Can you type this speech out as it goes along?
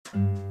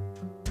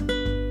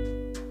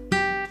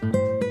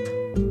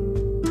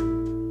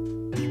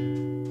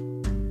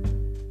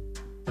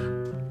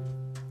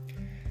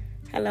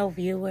Hello,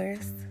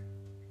 viewers.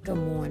 Good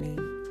morning.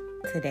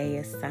 Today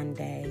is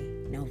Sunday,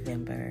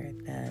 November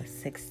the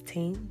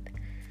 16th,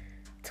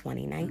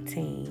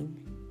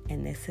 2019,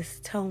 and this is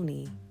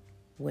Tony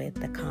with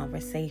The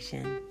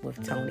Conversation with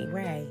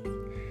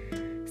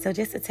ToniRayy. So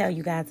just to tell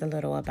you guys a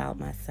little about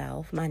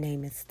myself, my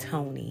name is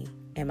Tony,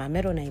 and my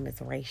middle name is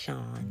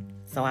Rayshawn.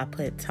 So I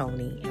put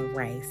Tony and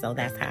Ray, so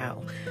that's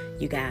how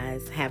you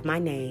guys have my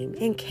name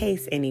in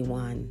case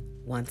anyone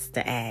wants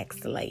to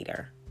ask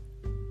later,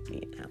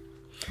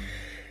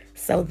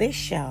 So this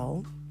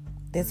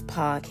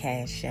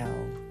podcast show,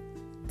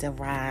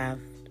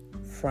 derived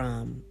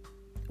from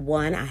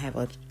one, I have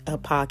a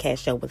podcast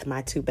show with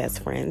my two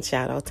best friends.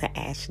 Shout out to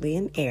Ashley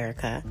and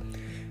Erica.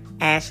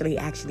 Ashley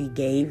actually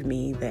gave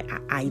me the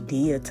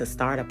idea to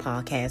start a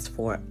podcast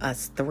for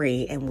us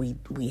three, and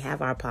we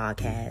have our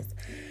podcast,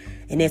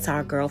 and it's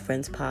our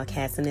girlfriends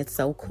podcast, and it's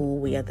so cool.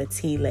 We are the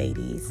Tea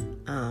Ladies.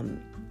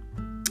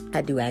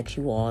 I do ask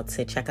you all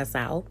to check us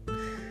out.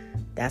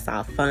 That's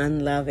our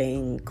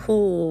fun-loving,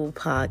 cool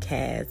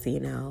podcast,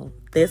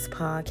 This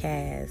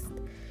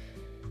podcast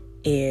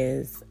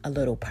is a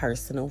little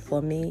personal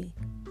for me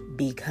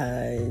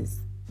because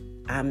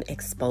I'm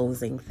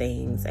exposing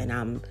things and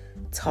I'm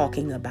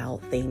talking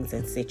about things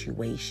and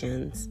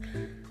situations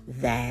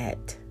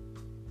that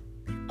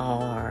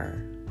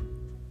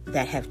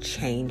have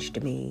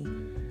changed me,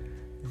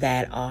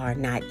 that are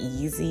not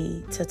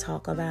easy to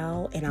talk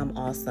about. And I'm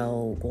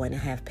also going to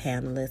have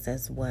panelists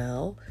as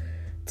well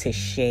to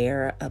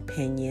share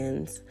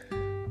opinions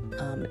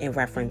in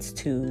reference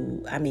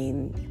to,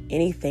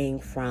 anything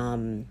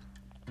from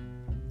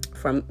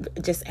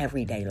just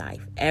everyday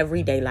life,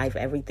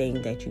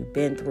 everything that you've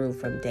been through,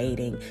 from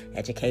dating,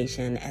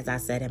 education, as I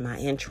said in my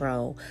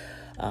intro,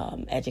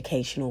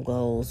 educational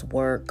goals,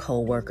 work,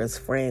 co-workers,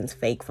 friends,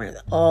 fake friends,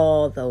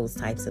 all those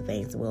types of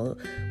things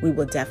we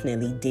will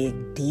definitely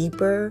dig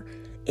deeper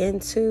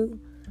into.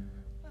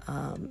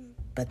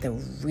 But the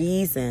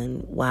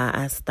reason why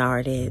I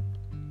started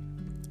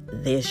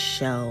this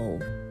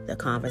show, The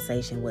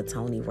Conversation with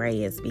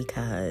ToniRayy, is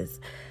because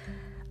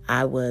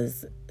I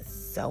was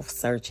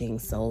self-searching,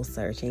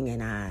 soul-searching,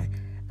 and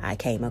I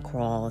came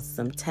across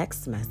some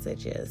text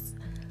messages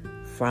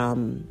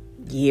from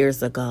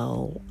years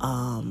ago,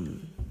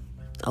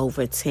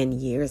 over 10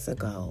 years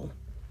ago.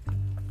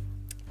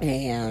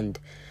 And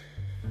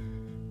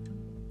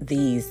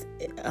these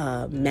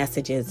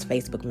messages,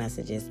 Facebook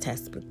messages,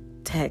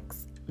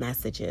 text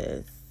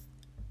messages,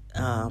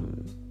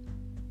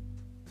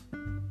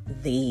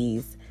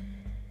 these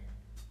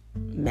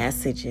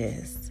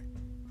messages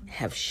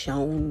have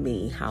shown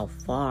me how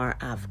far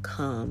I've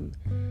come,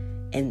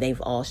 and they've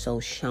also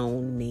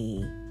shown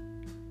me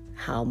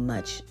how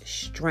much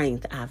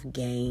strength I've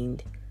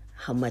gained,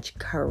 how much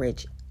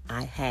courage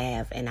I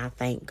have, and I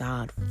thank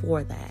God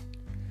for that.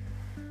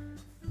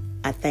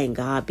 I thank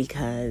God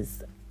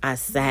because I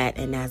sat,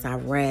 and as I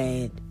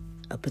read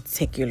a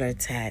particular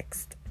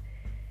text,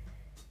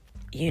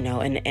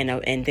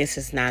 and this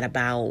is not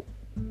about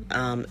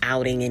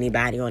outing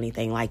anybody or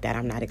anything like that.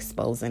 I'm not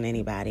exposing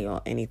anybody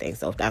or anything.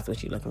 So if that's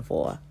what you're looking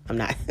for,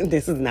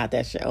 this is not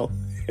that show.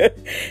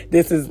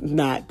 This is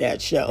not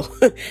that show.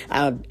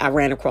 I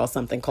ran across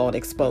something called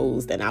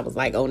Exposed, and I was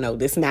like, oh no,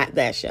 this is not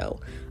that show.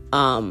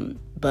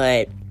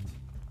 But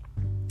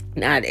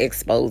not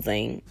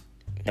exposing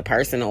the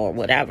person or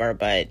whatever,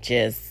 but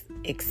just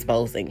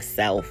exposing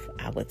self,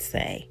 I would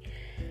say.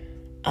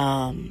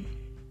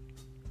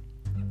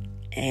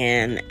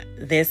 And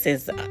this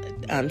is an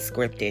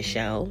unscripted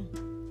show.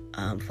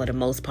 For the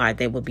most part,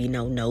 there will be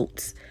no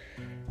notes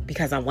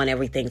because I want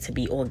everything to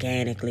be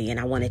organically, and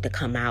I want it to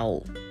come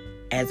out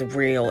as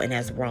real and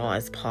as raw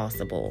as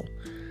possible.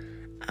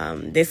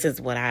 This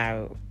is what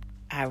I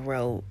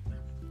wrote.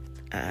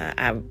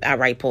 I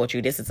write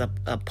poetry. This is a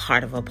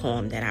part of a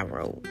poem that I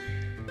wrote.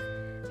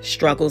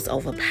 Struggles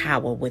over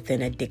power with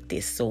an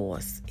addicted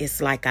source.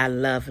 It's like I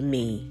love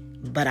me,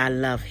 but I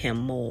love him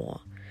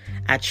more.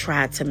 I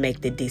tried to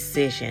make the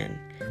decision.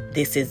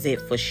 This is it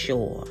for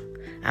sure.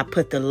 I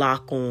put the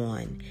lock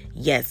on,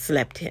 yet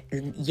slipped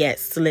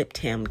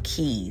him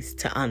keys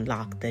to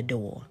unlock the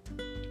door.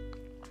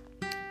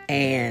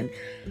 And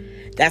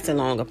that's a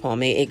longer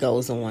poem. It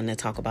goes on to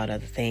talk about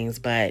other things,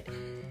 but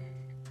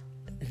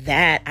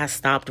that I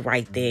stopped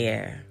right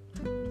there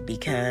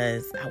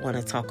because I want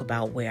to talk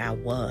about where I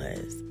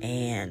was.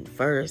 And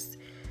first,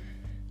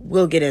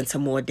 we'll get into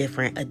more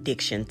different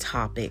addiction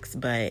topics,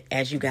 but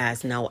as you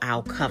guys know,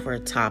 I'll cover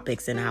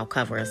topics and I'll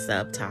cover a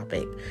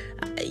subtopic,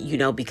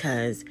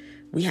 because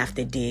we have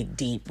to dig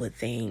deep with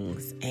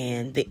things.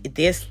 And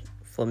this,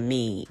 for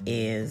me,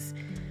 is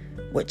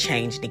what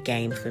changed the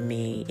game for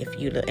me.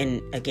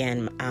 And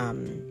again,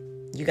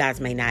 you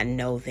guys may not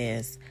know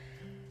this,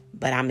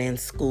 but I'm in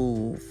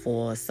school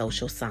for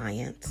social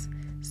science.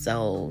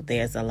 So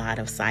there's a lot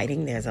of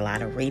citing, there's a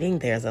lot of reading,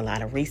 there's a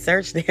lot of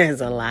research, there's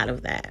a lot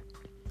of that.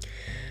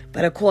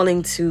 But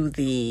according to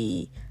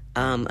the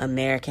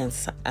American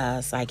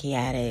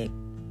Psychiatric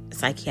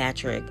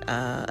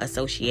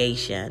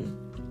Association,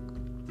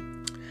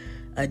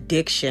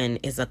 Addiction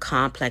is a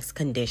complex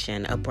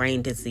condition, a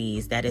brain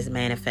disease that is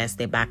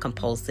manifested by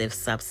compulsive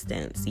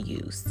substance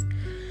use,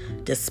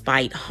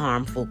 despite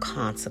harmful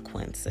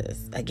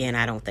consequences. Again,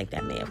 I don't think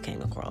that may have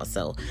came across.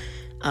 So,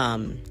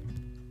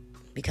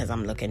 because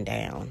I'm looking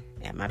down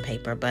at my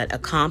paper, but a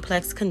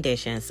complex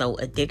condition. So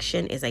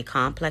addiction is a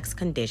complex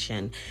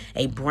condition,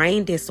 a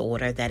brain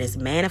disorder that is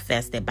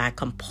manifested by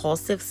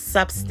compulsive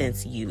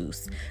substance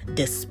use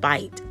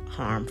despite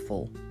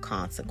harmful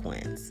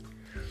consequence.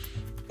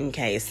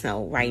 Okay,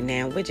 so right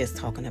now we're just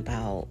talking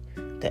about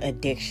the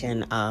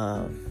addiction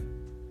of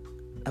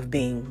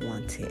being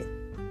wanted,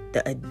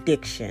 the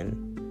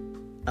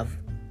addiction of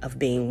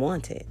being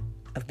wanted,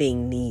 of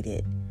being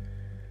needed,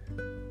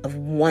 of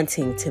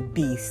wanting to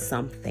be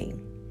something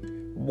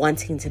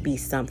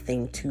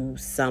to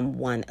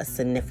someone, a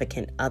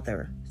significant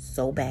other,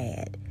 so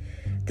bad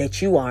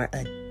that you are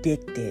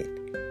addicted.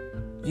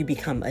 You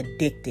become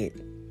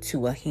addicted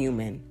to a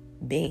human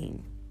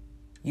being.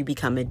 You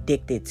become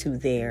addicted to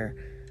their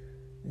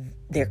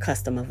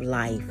custom of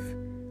life,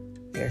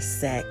 their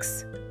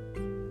sex,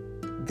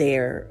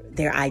 their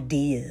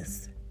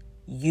ideas.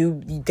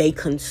 They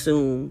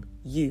consume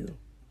you.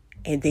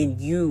 And then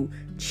you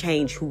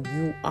change who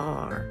you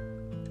are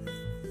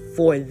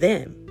for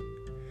them,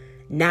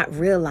 not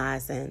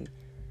realizing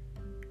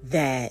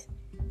that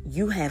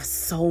you have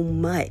so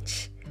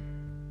much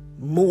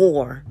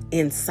more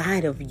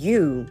inside of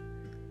you,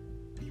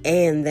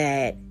 and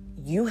that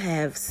you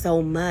have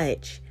so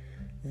much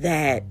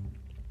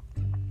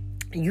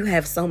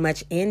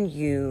in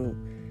you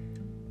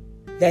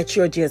that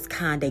you're just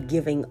kind of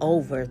giving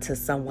over to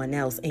someone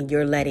else, and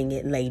you're letting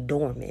it lay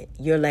dormant.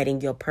 You're letting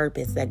your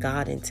purpose that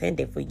God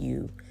intended for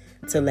you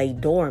to lay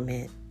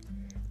dormant,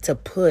 to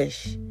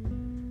push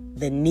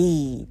the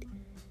need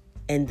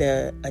and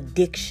the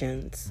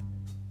addictions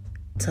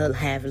to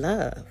have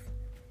love.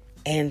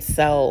 And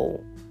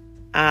so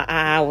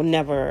I will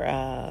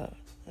never,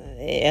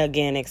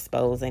 again,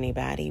 expose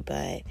anybody,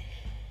 but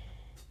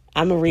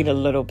I'm going to read a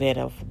little bit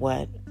of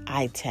what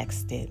I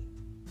texted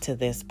to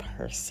this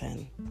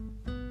person.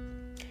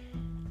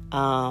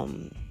 I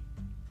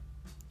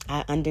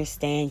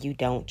understand you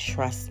don't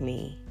trust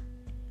me,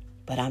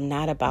 but I'm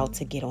not about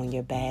to get on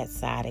your bad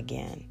side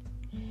again.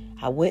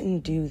 I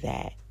wouldn't do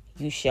that.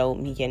 You showed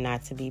me you're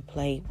not to be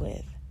played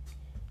with,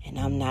 and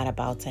I'm not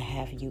about to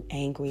have you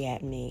angry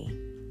at me.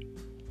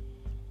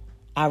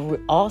 I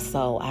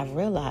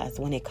realize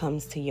when it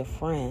comes to your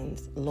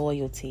friends,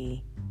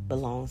 loyalty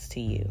belongs to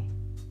you.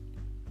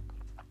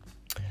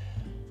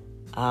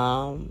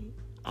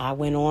 I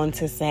went on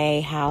to say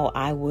how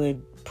I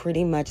would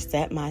pretty much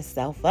set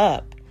myself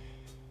up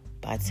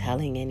by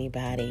telling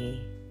anybody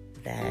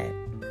that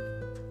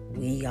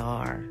we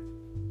are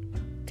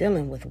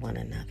dealing with one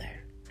another.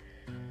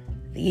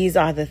 These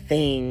are the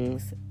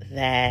things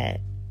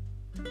that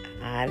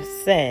I've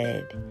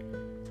said.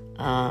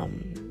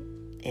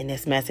 In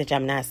this message,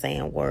 I'm not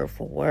saying word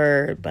for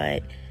word,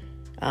 but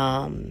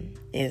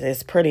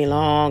it's pretty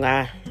long.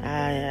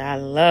 I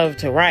love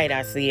to write.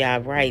 I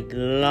write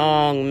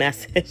long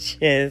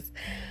messages.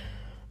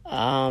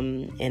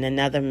 In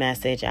another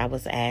message, I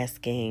was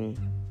asking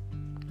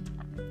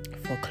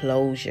for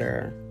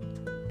closure.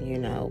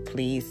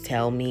 Please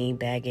tell me,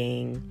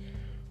 begging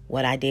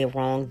what I did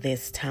wrong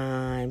this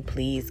time.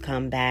 Please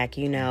come back,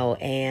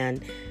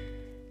 and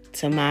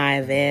to my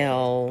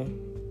avail,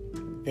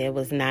 there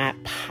was not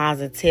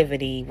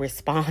positivity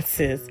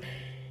responses.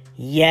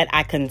 Yet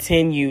I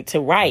continued to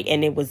write,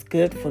 and it was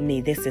good for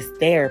me. This is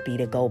therapy,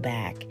 to go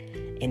back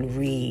and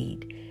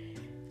read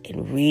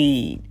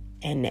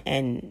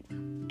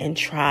and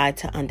try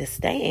to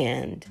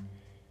understand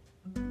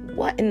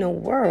what in the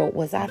world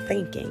was I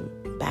thinking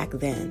back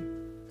then.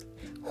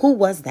 Who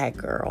was that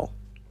girl?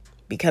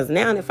 Because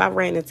now if I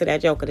ran into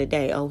that joker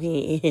today, oh,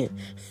 he ain't in.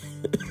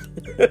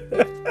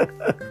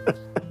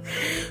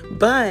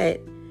 But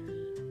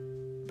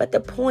the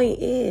point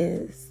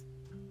is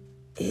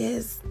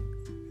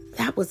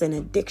that was an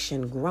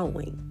addiction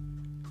growing.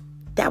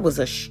 That was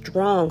a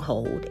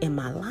stronghold in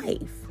my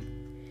life.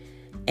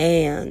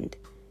 And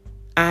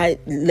I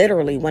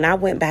literally, when I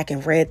went back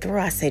and read through,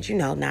 I said,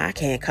 I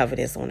can't cover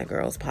this on the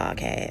girls'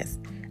 podcast.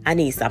 I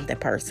need something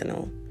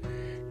personal,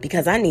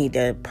 because I need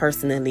to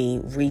personally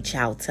reach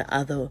out to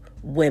other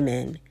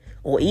women,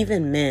 or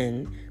even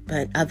men,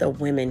 but other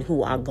women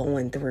who are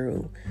going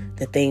through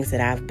the things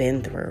that I've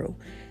been through.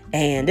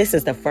 And this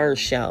is the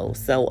first show.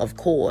 So, of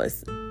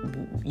course,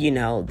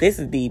 this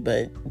is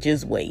but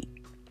just wait.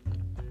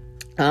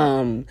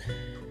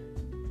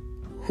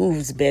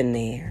 Who's been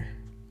there?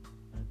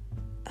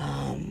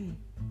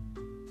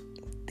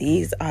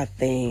 These are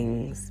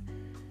things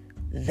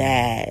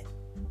that,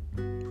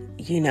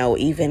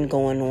 even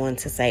going on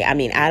to say, I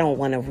don't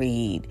want to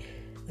read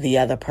the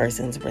other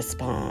person's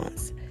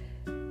response,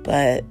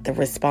 but the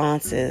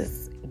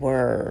responses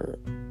were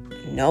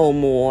no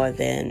more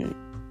than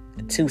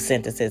 2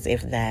 sentences,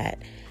 if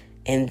that,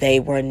 and they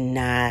were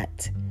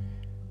not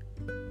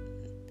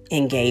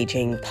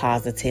engaging,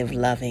 positive,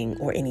 loving,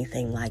 or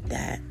anything like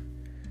that.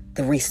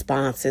 The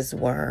responses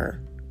were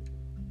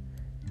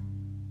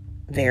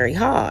very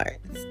hard.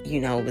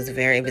 It was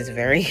very,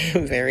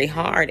 very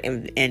hard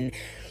and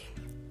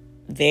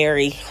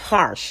very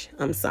harsh.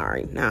 I'm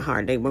sorry, not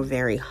hard. They were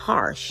very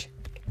harsh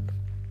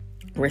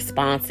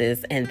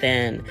responses. And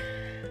then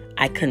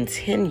I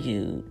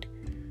continued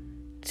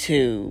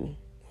to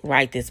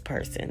write this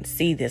person,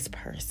 see this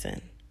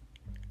person.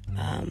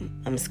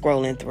 I'm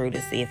scrolling through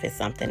to see if it's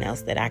something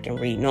else that I can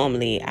read.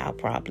 Normally, I'll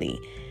probably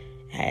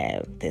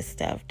have this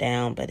stuff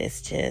down, but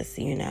it's just,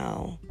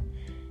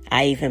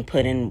 I even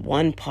put in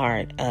one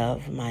part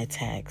of my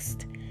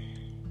text.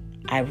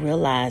 I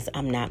realize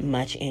I'm not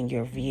much in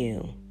your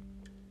view.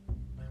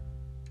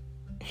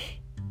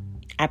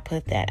 I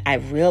put that. I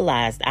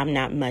realized I'm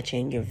not much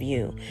in your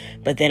view.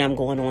 But then I'm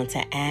going on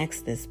to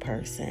ask this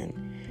person,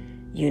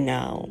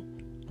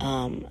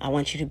 I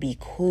want you to be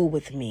cool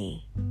with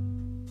me.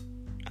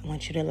 I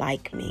want you to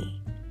like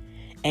me.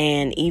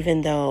 And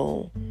even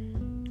though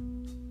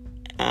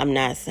I'm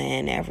not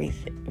saying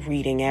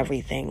reading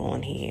everything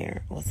on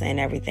here or saying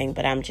everything,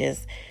 but I'm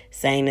just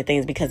saying the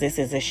things because this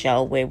is a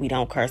show where we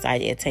don't curse.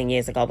 10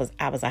 years ago,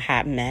 I was a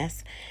hot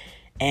mess.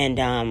 And,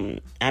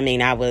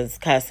 I was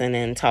cussing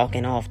and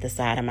talking off the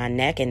side of my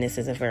neck, and this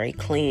is a very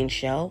clean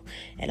show,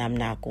 and I'm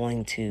not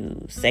going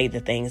to say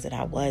the things that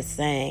I was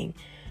saying.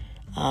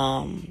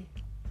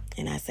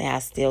 And I say, I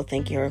still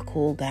think you're a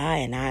cool guy,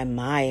 and I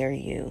admire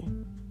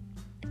you.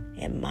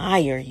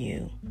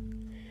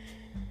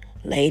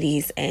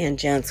 Ladies and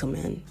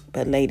gentlemen,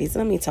 but ladies,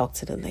 let me talk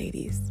to the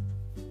ladies.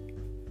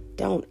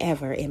 Don't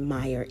ever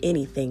admire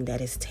anything that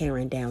is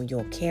tearing down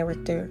your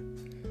character,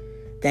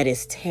 that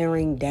is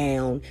tearing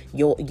down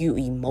you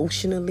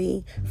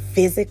emotionally,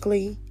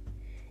 physically.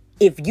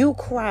 If you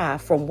cry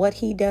from what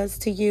he does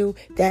to you,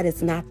 that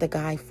is not the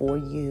guy for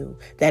you.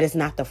 That is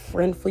not the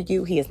friend for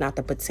you. He is not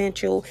the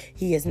potential.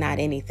 He is not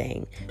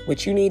anything.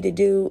 What you need to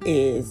do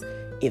is,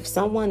 if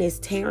someone is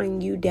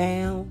tearing you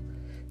down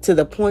to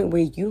the point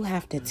where you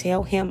have to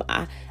tell him,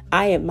 I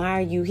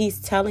admire you. He's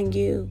telling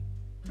you,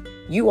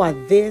 you are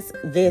this,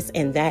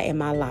 and that in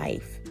my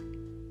life.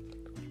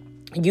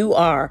 You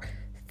are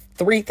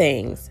 3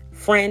 things: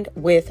 friend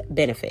with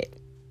benefit.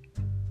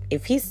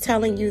 If he's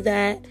telling you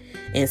that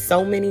in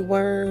so many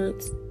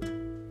words,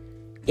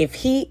 if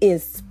he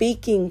is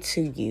speaking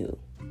to you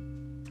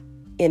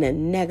in a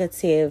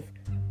negative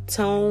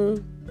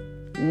tone,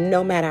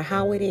 no matter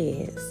how it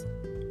is,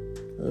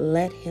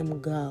 let him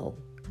go.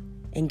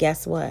 And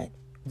guess what?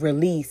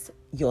 Release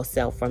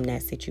yourself from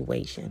that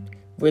situation.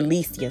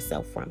 Release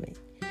yourself from it.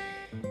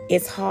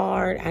 It's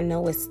hard. I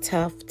know it's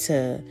tough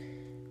to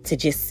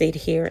just sit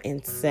here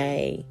and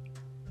say,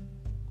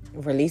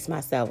 release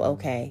myself.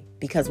 Okay.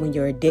 Because when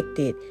you're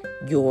addicted,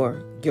 you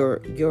are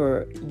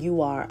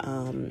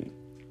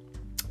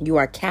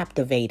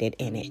captivated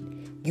in it.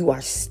 You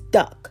are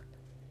stuck.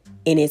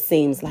 And it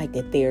seems like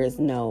that there is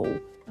no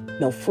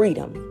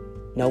freedom.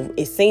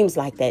 It seems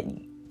like that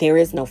there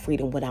is no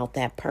freedom without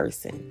that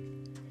person.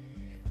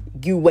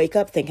 You wake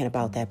up thinking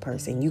about that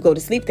person. You go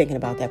to sleep thinking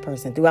about that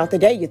person. Throughout the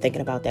day, you're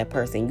thinking about that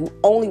person. You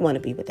only want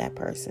to be with that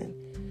person.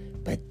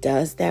 But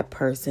does that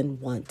person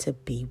want to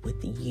be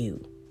with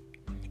you?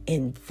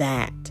 And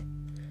that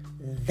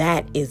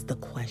is the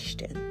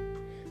question.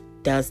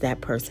 Does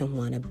that person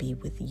want to be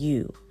with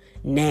you?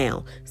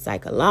 Now,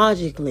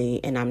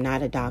 psychologically, and I'm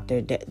not a doctor,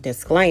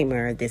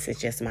 disclaimer, this is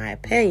just my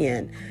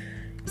opinion.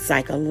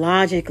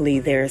 Psychologically,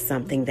 there is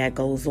something that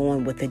goes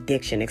on with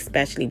addiction,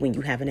 especially when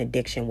you have an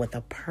addiction with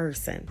a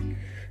person.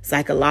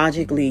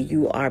 Psychologically,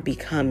 you are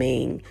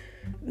becoming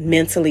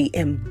mentally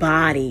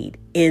embodied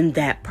in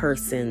that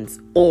person's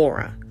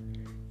aura.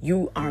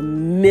 You are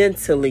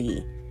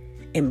mentally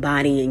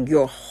embodying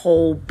your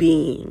whole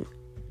being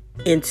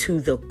into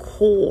the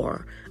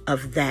core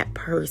of that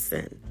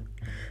person.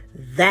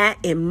 That,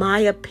 in my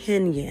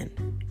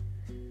opinion,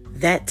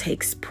 that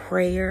takes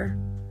prayer,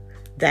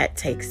 that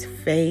takes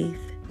faith,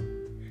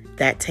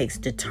 that takes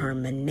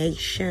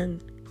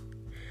determination.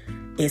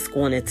 It's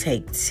going to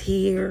take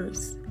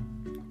tears,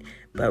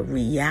 but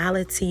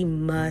reality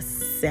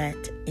must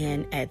set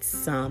in at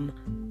some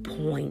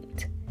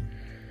point.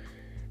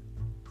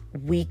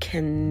 We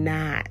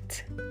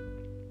cannot,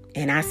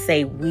 and I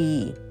say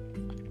we,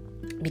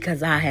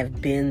 because I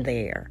have been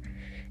there,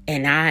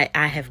 and I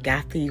have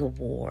got the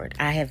award.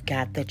 I have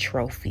got the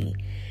trophy.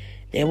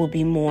 There will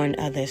be more in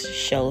other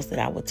shows that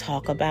I will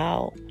talk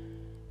about,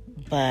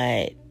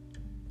 but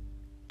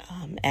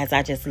as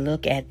I just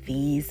look at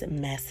these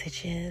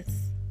messages,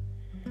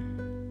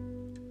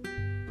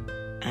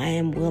 I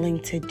am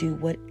willing to do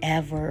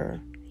whatever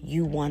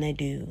you want to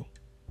do.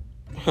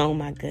 Oh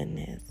my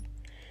goodness.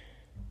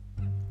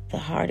 The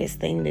hardest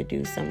thing to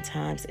do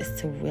sometimes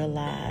is to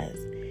realize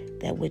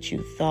that what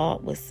you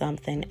thought was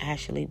something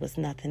actually was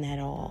nothing at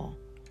all.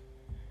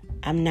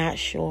 I'm not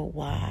sure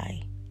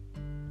why.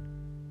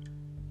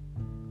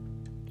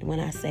 When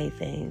I say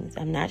things,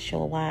 I'm not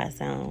sure why I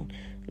sound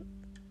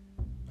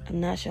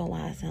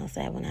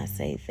sad when I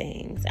say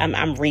things.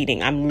 I'm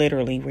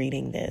literally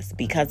reading this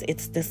because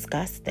it's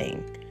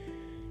disgusting.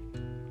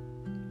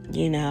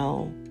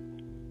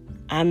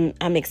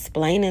 I'm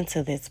explaining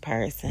to this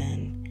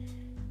person.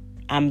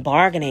 I'm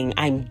bargaining,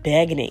 I'm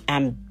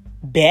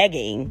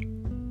begging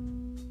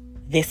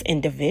this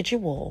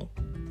individual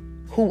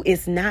who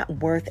is not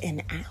worth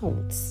an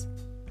ounce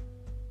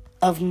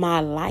of my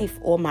life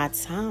or my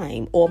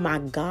time or my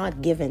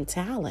God-given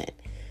talent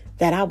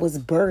that I was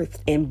birthed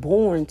and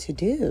born to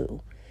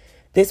do.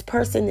 This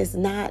person is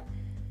not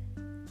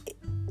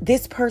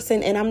this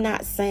person, and I'm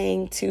not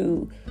saying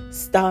to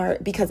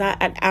start, because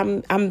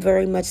I'm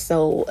very much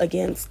so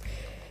against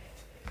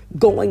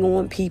going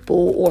on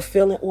people or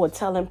feeling or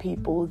telling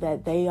people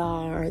that they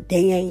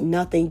ain't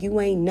nothing,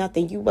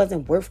 you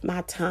wasn't worth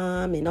my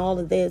time and all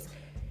of this.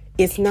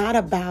 It's not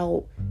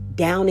about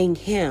downing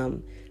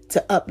him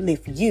to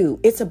uplift you.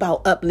 It's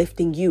about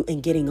uplifting you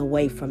and getting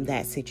away from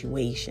that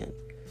situation.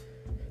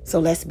 So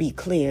let's be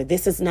clear.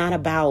 This is not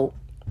about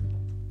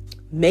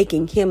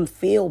making him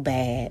feel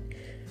bad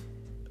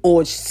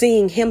or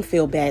seeing him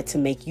feel bad to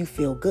make you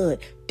feel good.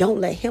 Don't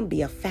let him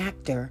be a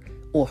factor,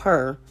 or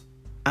her.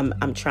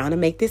 I'm trying to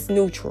make this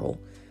neutral,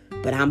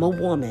 but I'm a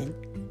woman,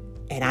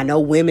 and I know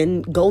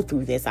women go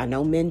through this. I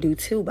know men do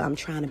too, but I'm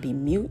trying to be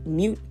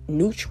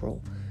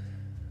neutral.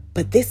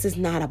 But this is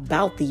not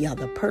about the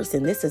other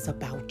person. This is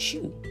about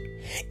you.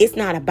 It's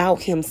not about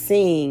him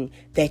seeing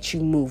that you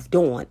moved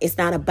on. It's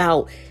not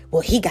about,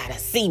 well, he got to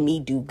see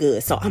me do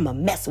good, so I'm going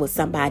to mess with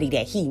somebody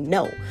that he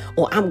know,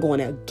 or I'm going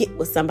to get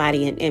with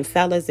somebody. And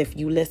fellas, if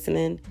you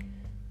listening,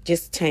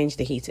 just change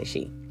the he to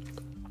she.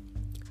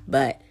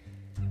 But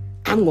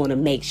I'm going to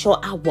make sure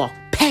I walk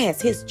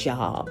past his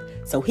job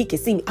so he can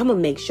see me. I'm going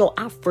to make sure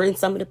I friend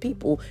some of the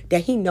people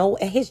that he know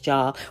at his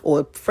job,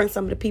 or friend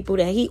some of the people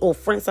or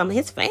friend some of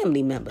his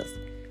family members.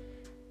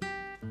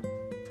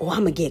 Or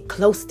I'm going to get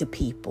close to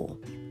people.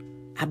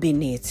 I've been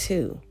there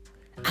too.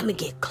 I'm going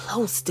to get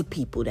close to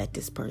people that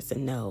this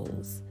person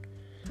knows,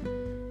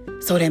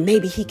 so that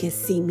maybe he can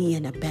see me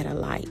in a better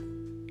light.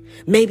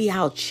 Maybe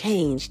I'll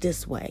change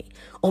this way.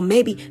 Or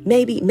maybe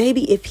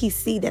if he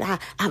see that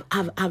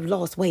I've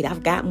lost weight,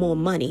 I've got more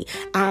money,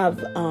 I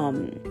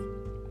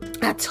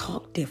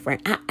talk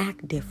different, I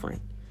act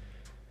different.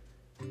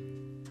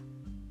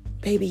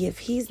 Baby, if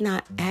he's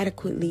not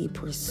adequately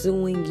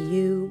pursuing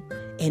you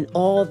and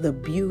all the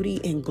beauty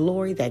and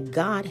glory that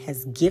God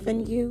has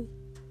given you,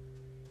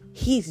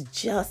 he's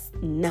just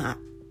not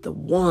the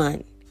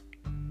one.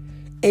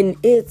 And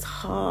it's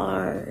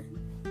hard.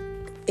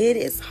 It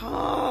is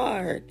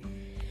hard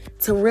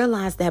to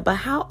realize that. But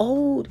how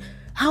old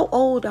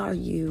are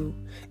you?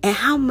 And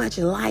how much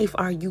life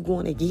are you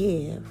going to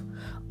give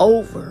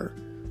over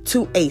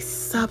to a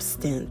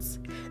substance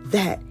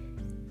that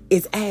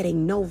is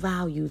adding no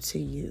value to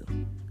you?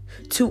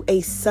 To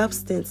a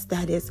substance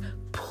that is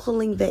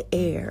pulling the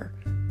air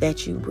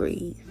that you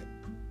breathe?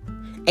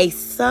 A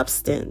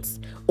substance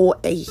or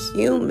a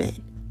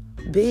human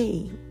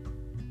being.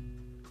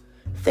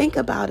 Think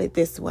about it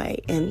this way.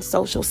 In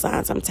social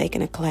science, I'm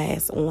taking a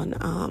class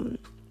on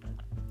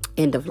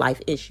end of life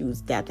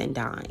issues, death and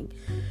dying.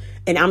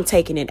 And I'm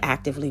taking it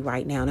actively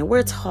right now. And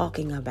we're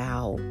talking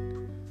about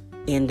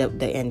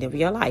the end of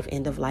your life,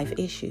 end of life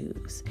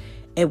issues.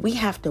 And we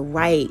have to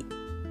write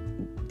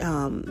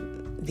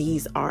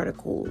these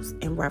articles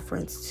in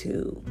reference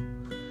to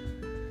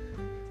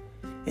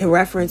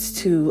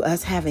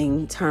us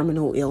having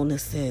terminal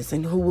illnesses,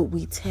 and who would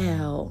we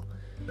tell,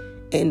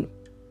 and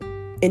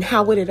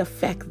how would it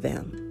affect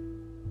them?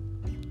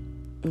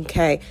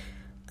 Okay.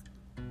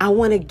 I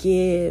want to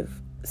give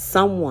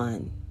somebody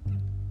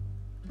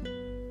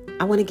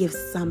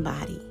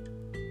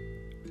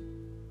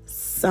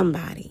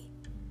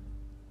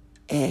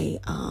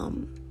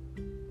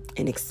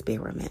an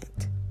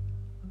experiment.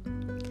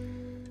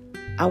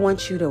 I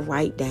want you to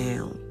write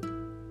down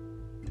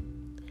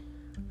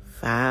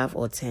 5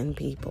 or 10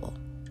 people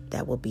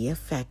that will be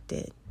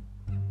affected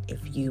if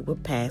you were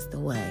passed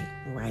away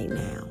right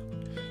now,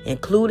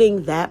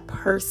 including that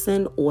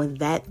person or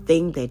that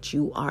thing that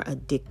you are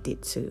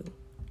addicted to.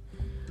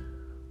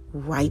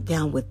 Write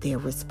down what their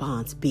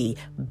response be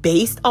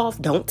based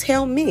off. Don't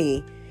tell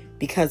me,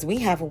 because we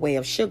have a way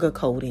of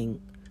sugarcoating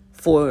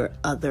for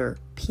other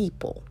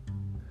people.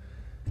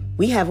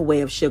 We have a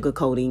way of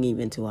sugarcoating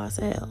even to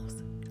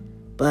ourselves.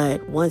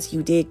 But once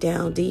you dig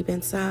down deep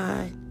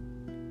inside,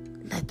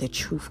 let the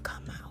truth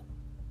come out.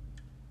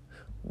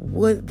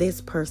 Would this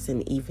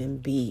person even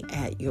be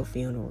at your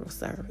funeral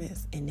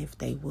service? And if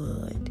they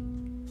would,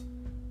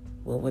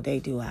 what would they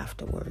do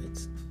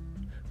afterwards?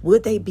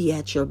 Would they be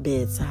at your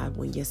bedside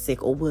when you're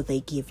sick, or will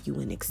they give you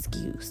an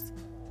excuse?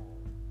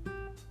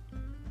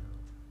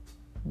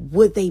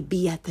 Would they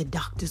be at the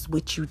doctor's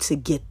with you to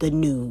get the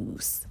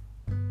news?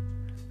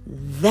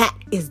 That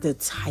is the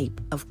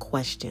type of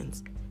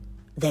questions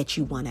that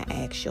you want to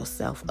ask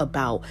yourself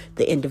about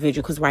the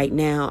individual. Because right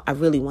now, I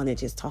really want to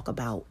just talk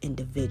about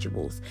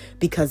individuals,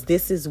 because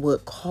this is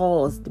what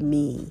caused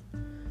me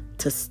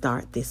to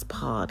start this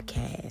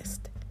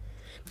podcast.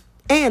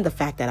 And the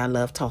fact that I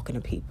love talking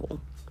to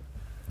people.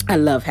 I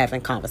love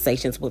having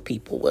conversations with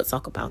people. We'll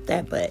talk about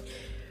that. But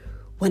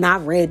when I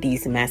read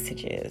these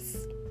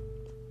messages,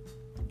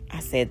 I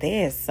said,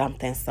 there's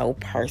something so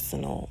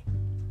personal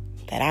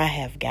that I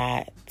have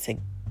got to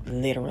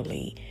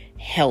literally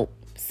help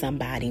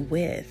somebody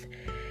with.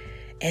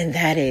 And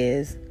that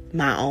is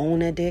my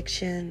own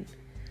addiction.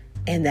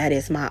 And that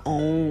is my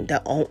own,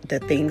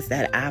 the things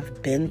that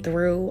I've been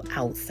through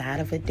outside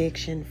of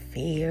addiction,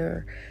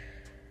 fear,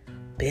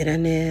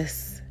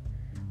 bitterness,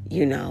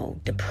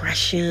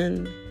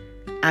 depression.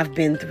 I've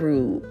been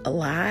through a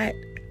lot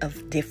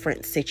of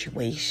different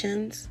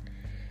situations,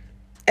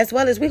 as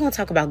well as we're going to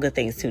talk about good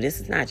things too. This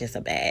is not just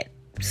a bad,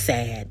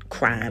 sad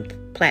crime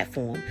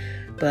platform,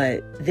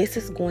 but this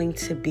is going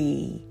to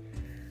be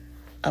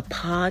a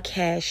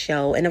podcast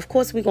show. And of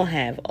course, we're going to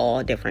have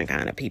all different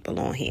kind of people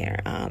on here.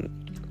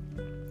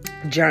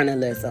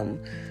 Journalism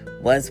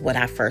was what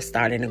I first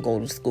started to go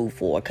to school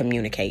for,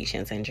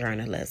 communications and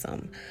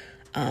journalism.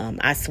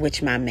 I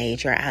switched my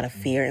major out of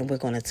fear, and we're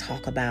going to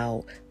talk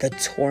about the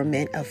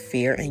torment of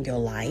fear in your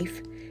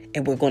life.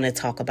 And we're going to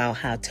talk about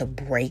how to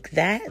break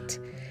that.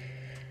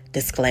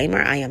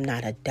 Disclaimer, I am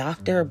not a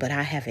doctor, but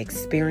I have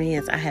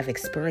experience. I have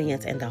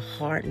experience in the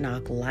hard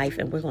knock life,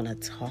 and we're going to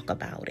talk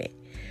about it.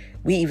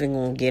 We even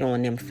going to get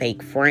on them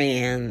fake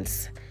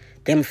friends,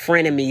 them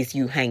frenemies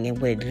you hanging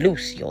with.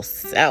 Loose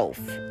yourself.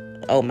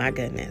 Oh my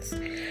goodness.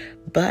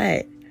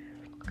 But,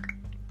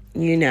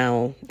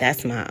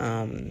 that's my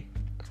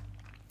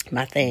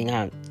my thing.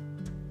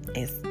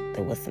 Is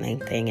the what's the name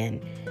thing.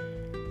 And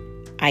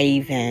I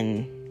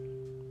even,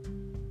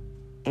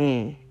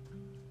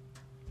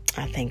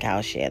 I think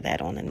I'll share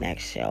that on the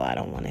next show. I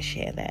don't want to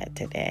share that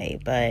today.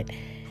 But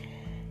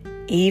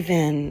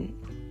even,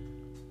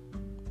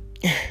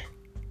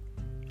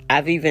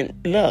 I've even,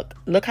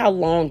 look how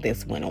long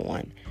this went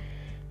on.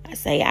 I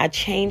say I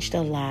changed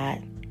a lot.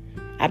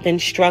 I've been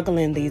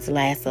struggling these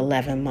last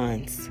 11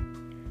 months.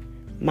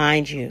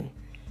 Mind you,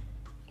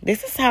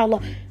 this is how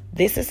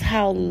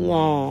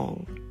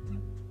long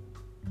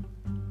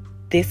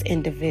this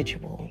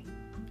individual,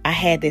 I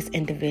had this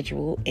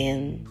individual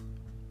in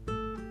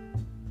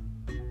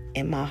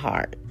my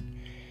heart,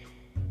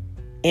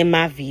 in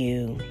my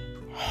view,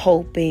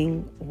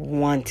 hoping,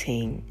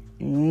 wanting,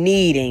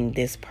 needing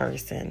this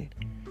person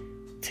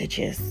to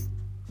just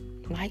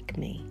like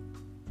me.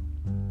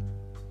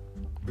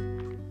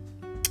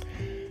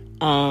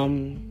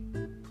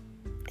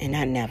 And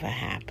that never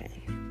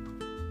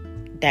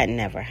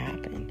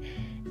happened.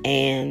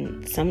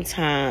 And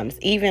sometimes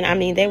even,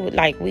 they would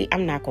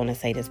I'm not going to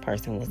say this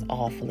person was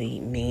awfully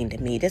mean to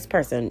me. This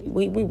person,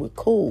 we were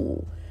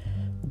cool.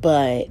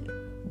 But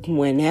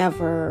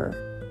whenever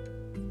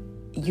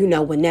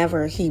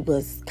he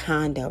was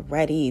kind of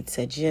ready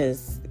to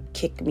just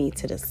kick me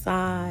to the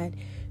side,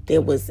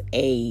 there was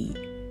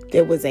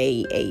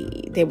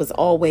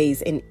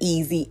always an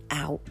easy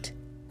out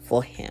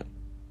for him.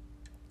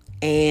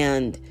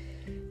 And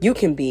you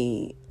can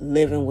be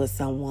living with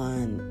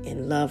someone,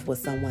 in love with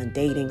someone,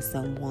 dating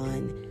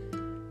someone,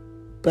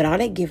 but are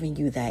they giving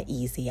you that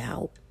easy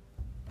out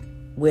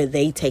where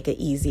they take an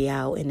easy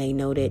out and they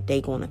know that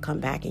they're going to come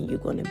back and you're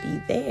going to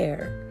be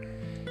there?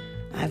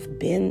 I've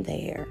been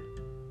there,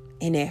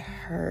 and it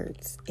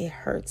hurts. It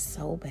hurts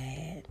so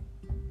bad.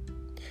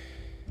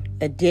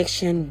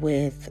 Addiction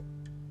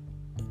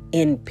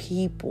in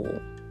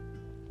people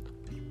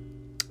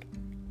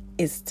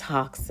is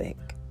toxic.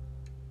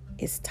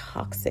 It's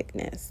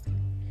toxicness.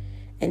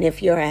 And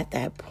if you're at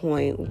that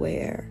point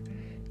where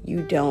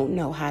you don't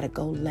know how to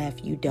go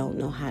left, you don't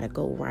know how to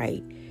go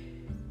right,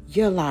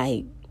 you're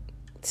like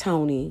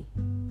ToniRayy.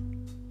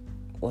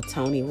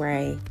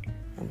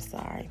 I'm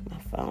sorry, my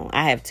phone.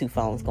 I have two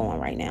phones going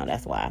right now,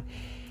 that's why.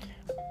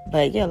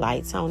 But you're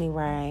like,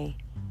 ToniRayy,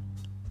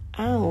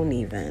 I don't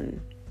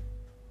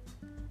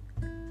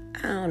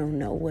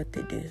know what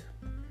to do.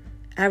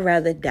 I'd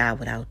rather die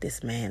without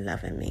this man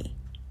loving me.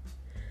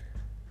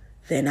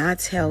 Then I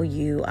tell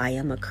you I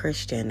am a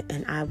Christian,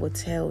 and I will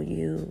tell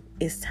you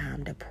it's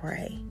time to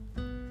pray.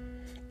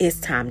 It's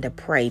time to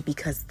pray,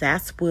 because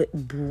that's what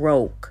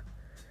broke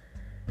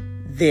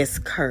this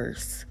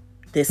curse,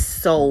 this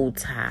soul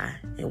tie.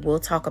 And we'll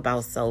talk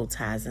about soul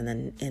ties in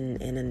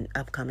an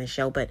upcoming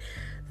show, but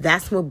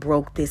that's what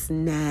broke this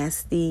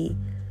nasty,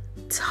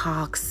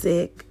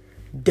 toxic,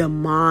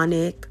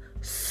 demonic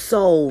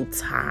soul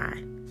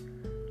tie.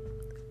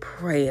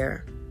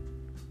 Prayer.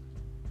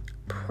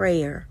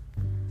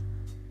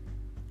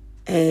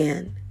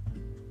 And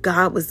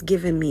God was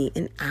giving me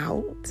an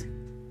out,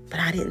 but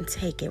I didn't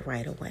take it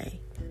right away.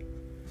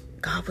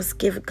 God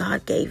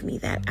gave me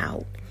that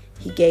out.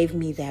 He gave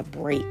me that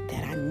break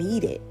that I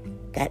needed,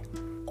 that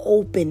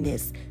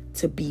openness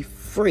to be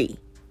free.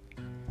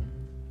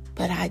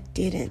 But I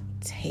didn't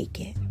take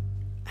it.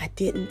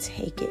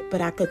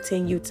 But I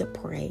continued to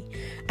pray.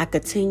 I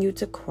continued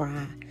to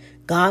cry.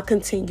 God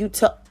continued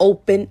to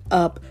open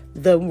up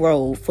the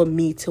road for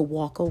me to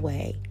walk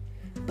away.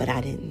 But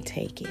I didn't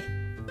take it.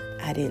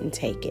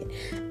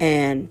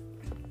 And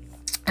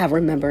I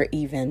remember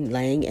even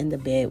laying in the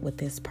bed with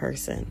this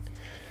person,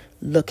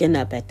 looking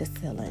up at the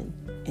ceiling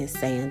and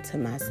saying to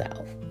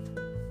myself,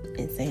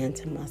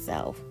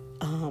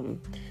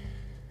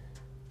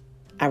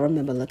 I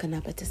remember looking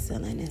up at the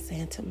ceiling and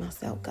saying to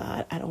myself,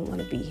 God, I don't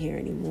want to be here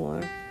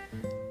anymore.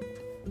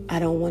 I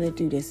don't want to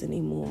do this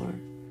anymore.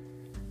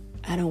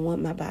 I don't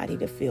want my body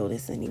to feel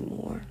this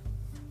anymore.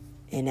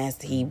 And as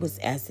the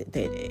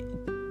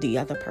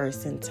other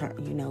person,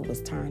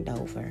 was turned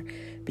over,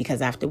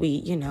 because after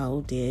we,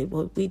 did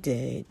what we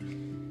did,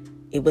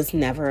 it was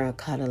never a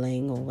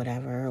cuddling or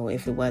whatever. Or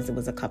if it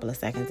was a couple of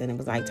seconds and it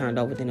was like turned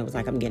over. Then it was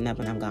like, I'm getting up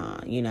and I'm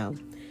gone,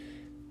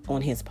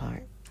 on his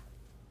part.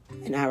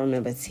 And I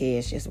remember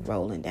tears just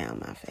rolling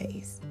down my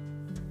face.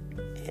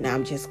 And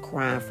I'm just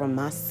crying from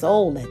my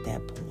soul at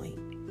that point.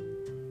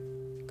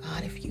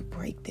 God, if you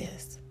break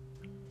this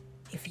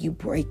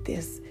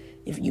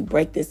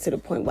to the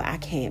point where I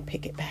can't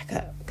pick it back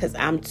up, because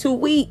I'm too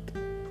weak.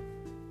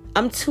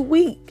 I'm too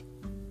weak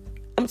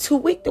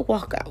to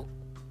walk out.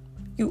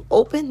 You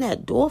open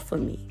that door for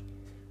me,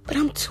 but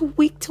I'm too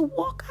weak to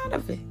walk out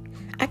of it.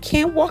 I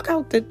can't walk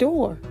out the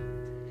door.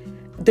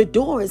 The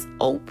door is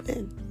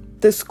open.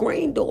 The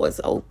screen door is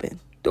open.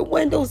 The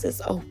windows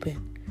is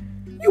open.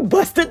 You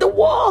busted the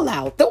wall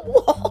out. The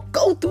wall,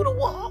 go through the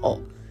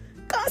wall.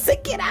 God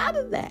said, get out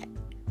of that.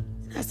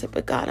 And I said,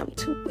 but God, I'm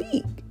too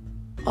weak.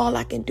 All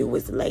I can do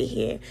is lay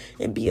here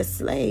and be a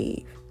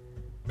slave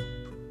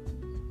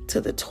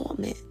to the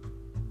torment.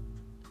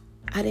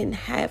 I didn't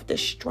have the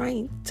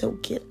strength to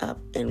get up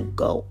and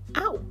go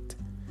out.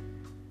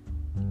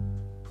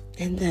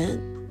 And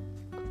then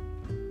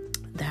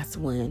that's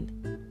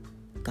when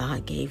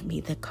God gave me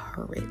the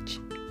courage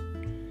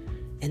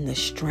and the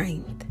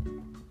strength.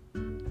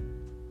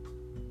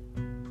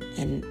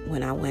 And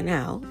when I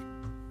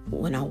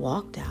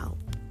walked out,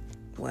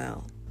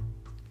 well,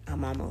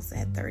 I'm almost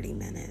at 30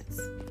 minutes.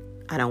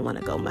 I don't want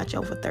to go much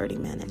over 30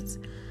 minutes.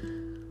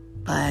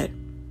 But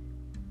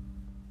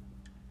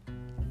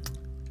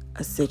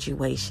a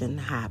situation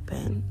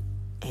happened,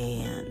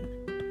 and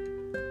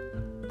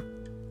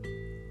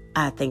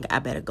I think I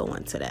better go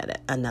into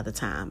that another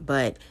time.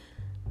 But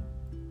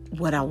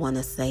what I want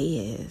to say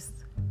is,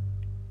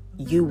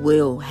 you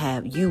will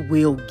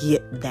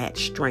get that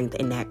strength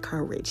and that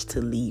courage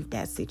to leave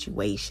that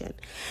situation.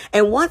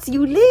 And once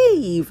you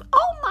leave,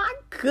 oh my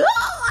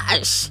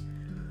gosh,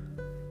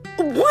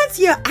 once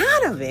you're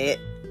out of it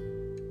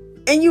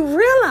and you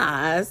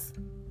realize,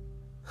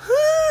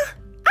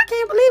 I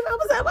can't believe I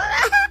was able.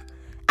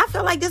 I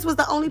felt like this was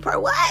the only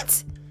person.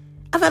 What?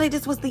 I felt like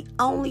this was the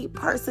only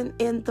person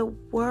in the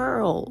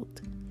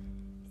world,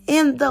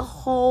 in the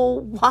whole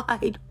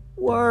wide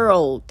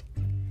world,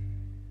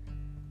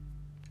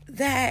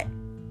 that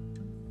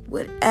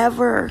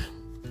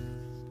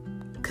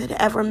could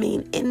ever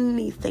mean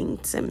anything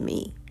to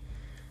me.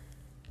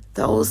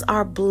 Those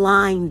are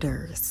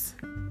blinders.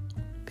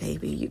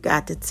 Baby, you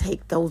got to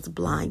take those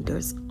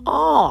blinders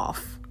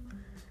off.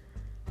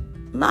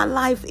 My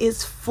life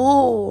is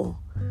full.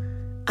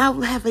 I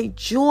have a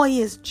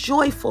joyous,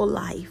 joyful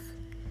life.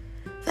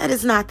 That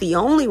is not the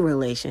only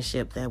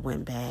relationship that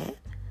went bad,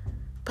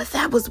 but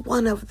that was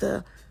one of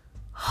the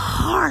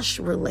harsh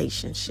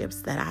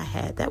relationships that I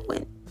had that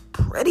went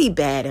pretty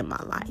bad in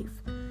my life.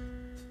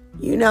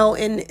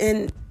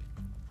 And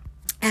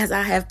as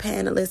I have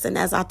panelists and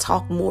as I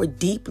talk more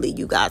deeply,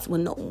 you guys will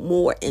know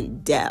more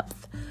in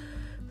depth.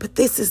 But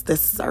this is the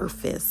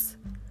surface.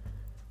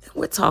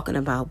 We're talking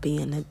about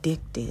being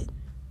addicted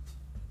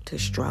to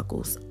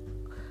struggles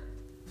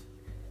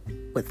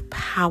with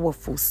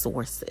powerful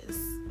sources.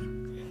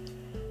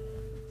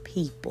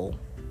 People.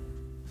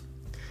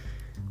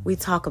 We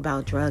talk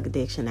about drug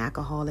addiction,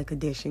 alcoholic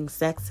addiction,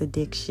 sex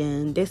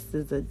addiction, this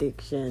is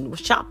addiction,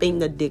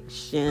 shopping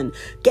addiction,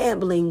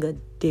 gambling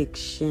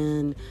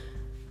addiction.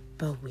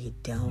 But we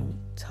don't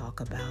talk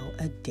about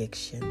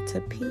addiction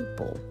to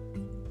people.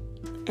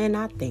 And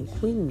I think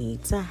we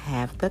need to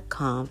have the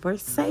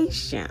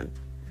conversation.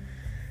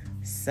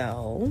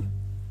 So,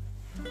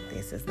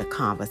 this is the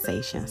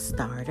conversation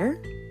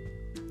starter.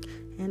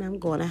 And I'm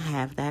going to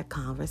have that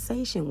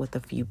conversation with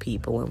a few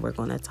people, and we're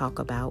going to talk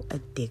about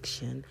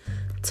addiction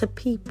to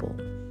people.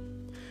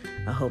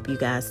 I hope you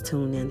guys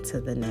tune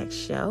into the next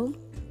show.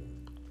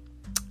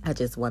 I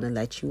just want to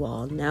let you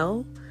all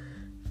know,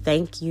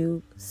 thank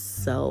you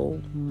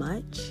so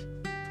much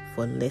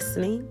for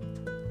listening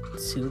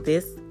to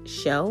this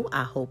show.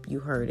 I hope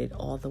you heard it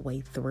all the way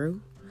through.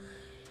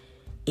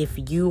 If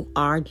you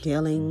are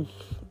dealing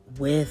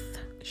with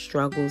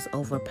struggles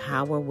over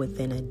power with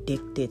an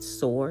addicted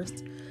source,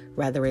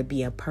 whether it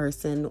be a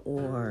person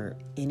or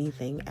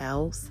anything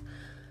else,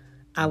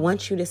 I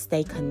want you to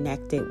stay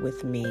connected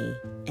with me,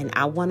 and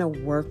I want to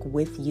work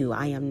with you.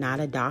 I am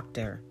not a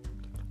doctor.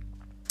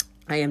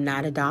 I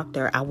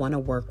want to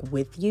work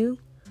with you.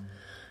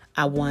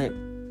 I want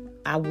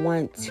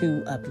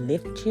to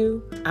uplift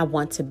you. I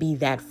want to be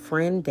that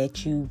friend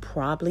that you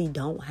probably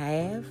don't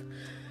have.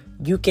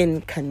 You can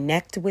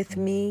connect with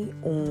me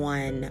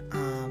on,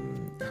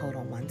 hold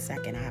on one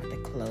second. I have to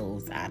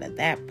close out of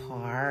that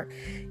part.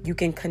 You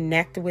can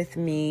connect with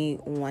me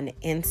on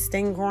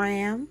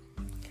Instagram.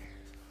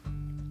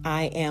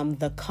 I am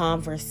The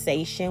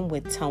Conversation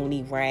with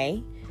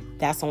ToniRayy.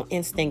 That's on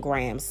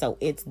Instagram. So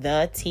it's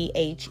the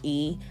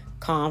THE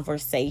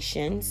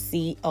Conversation,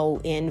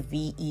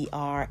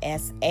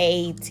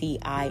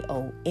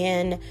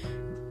 CONVERSATION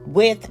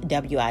with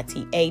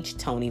WITH,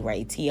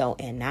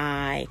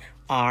 ToniRayy,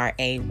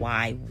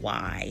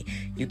 ToniRayy.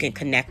 You can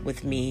connect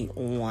with me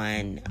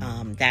on,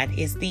 that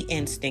is the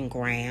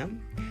Instagram.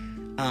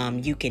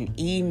 You can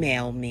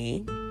email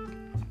me,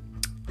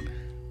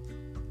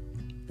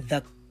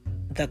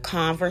 the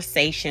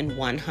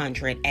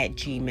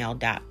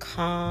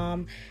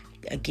conversation100@gmail.com.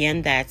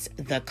 Again, that's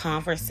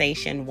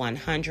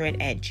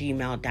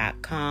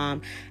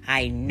theconversation100@gmail.com.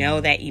 I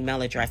know that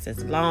email address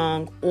is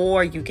long,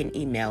 or you can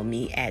email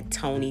me at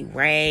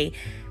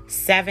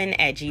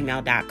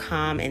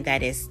ToniRayy7@gmail.com, and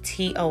that is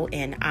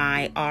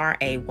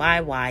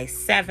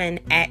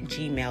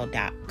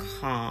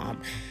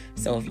ToniRayy7@gmail.com.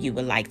 So if you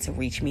would like to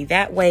reach me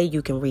that way,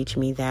 you can reach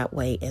me that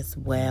way as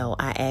well.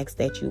 I ask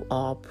that you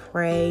all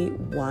pray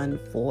one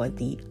for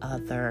the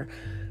other.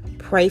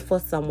 Pray for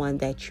someone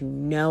that you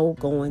know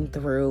going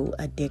through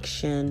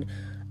addiction.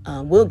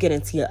 We'll get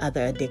into your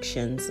other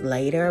addictions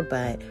later,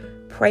 but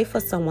pray for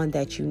someone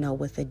that you know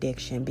with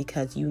addiction,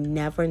 because you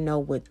never know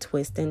what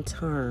twists and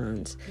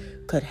turns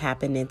could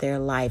happen in their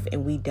life,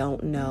 and we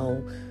don't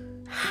know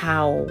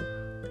how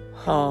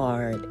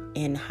hard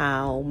and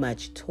how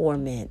much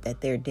torment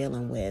that they're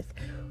dealing with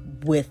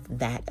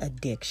that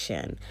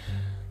addiction.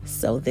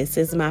 So this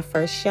is my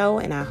first show,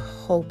 and I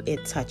hope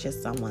it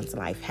touches someone's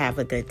life. Have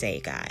a good day,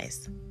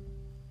 guys.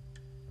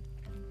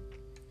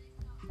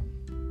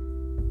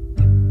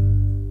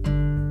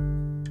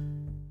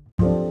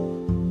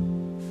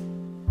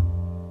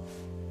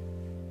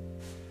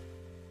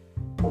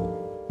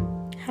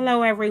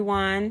 Hello,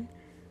 everyone.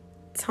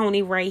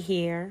 ToniRayy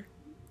here.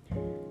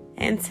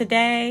 And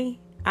today,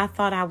 I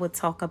thought I would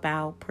talk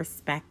about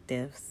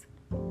perspectives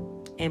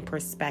and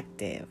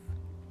perspective.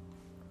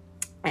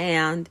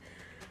 And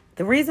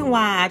the reason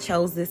why I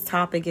chose this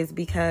topic is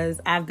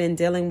because I've been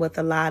dealing with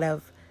a lot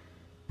of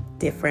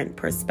different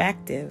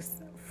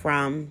perspectives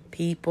from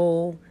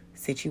people,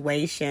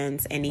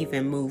 situations, and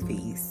even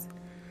movies.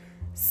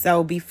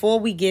 So before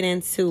we get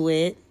into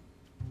it,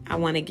 I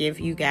want to give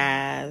you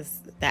guys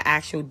the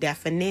actual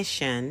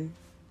definition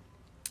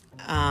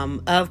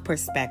of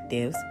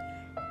perspectives.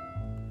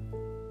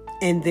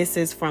 And this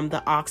is from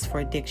the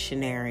Oxford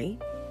Dictionary.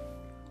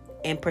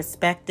 And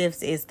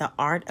perspectives is the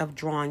art of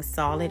drawing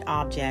solid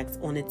objects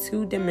on a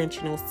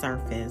two-dimensional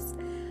surface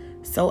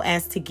so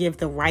as to give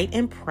the right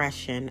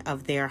impression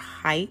of their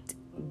height,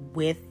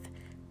 width,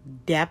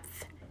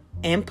 depth,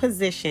 and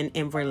position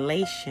in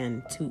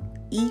relation to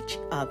each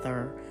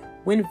other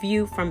when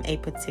viewed from a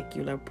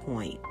particular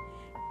point.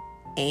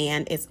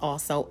 And it's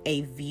also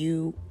a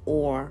view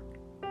or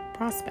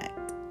prospect.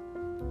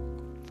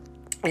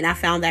 And I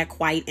found that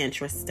quite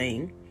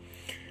interesting,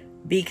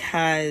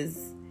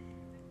 because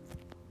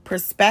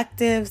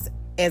perspectives,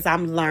 as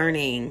I'm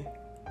learning,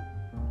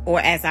 or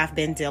as I've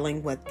been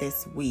dealing with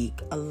this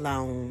week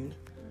alone,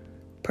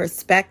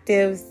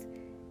 perspectives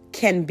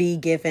can be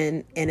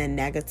given in a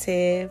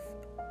negative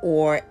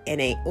or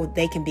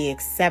they can be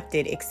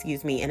accepted,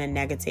 in a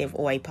negative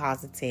or a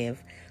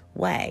positive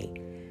way.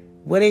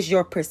 What is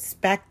your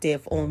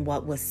perspective on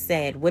what was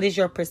said? What is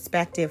your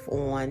perspective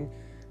on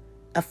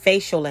a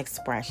facial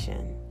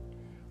expression?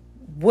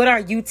 What are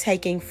you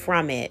taking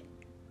from it?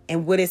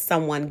 And what is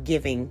someone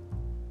giving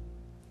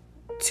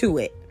to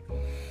it?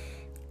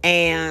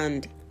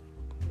 And,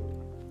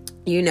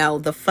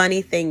 the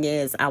funny thing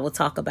is, I will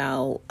talk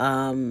about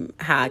how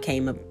I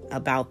came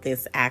about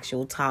this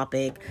actual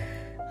topic.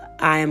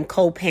 I am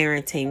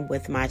co-parenting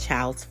with my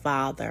child's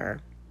father,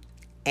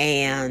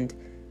 and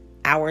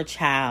our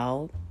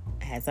child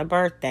has a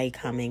birthday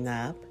coming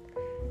up.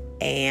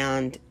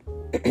 And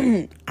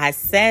I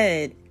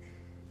said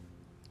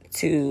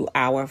to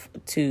our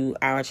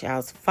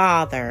child's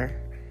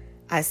father,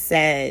 I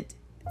said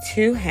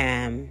to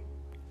him,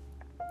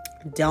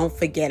 don't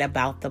forget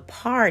about the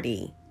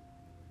party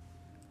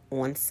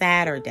on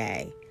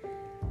Saturday.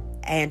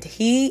 And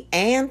he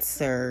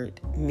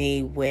answered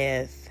me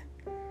with,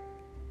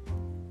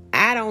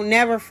 I don't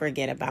never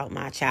forget about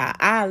my child.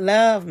 I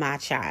love my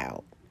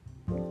child.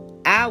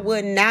 I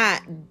wouldn't,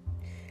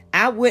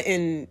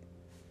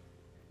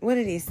 what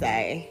did he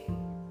say?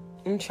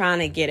 I'm trying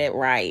to get it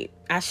right.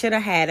 I should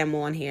have had him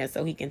on here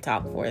so he can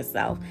talk for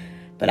himself,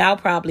 but I'll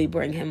probably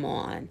bring him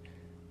on.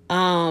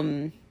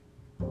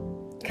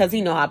 Because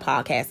I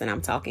podcast and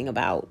I'm talking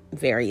about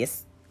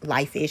various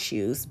life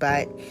issues,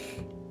 but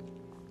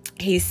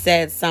he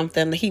said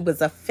something, he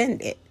was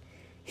offended.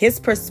 His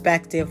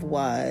perspective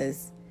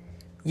was,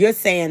 you're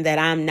saying that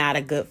I'm not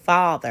a good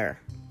father.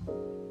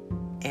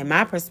 And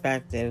my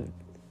perspective,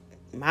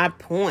 my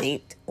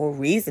point or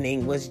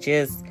reasoning was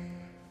just,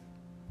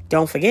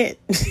 don't forget.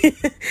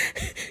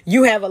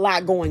 You have a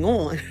lot going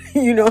on.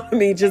 You know what I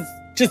mean? Just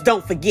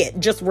don't forget.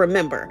 Just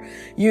remember,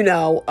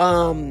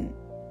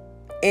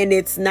 and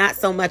it's not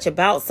so much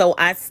about, so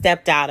I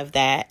stepped out of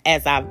that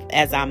as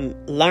I'm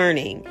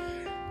learning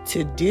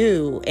to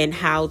do, and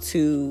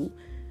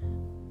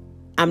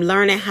I'm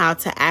learning how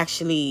to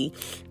actually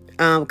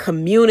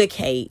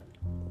communicate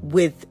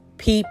with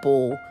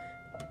people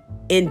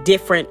in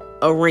different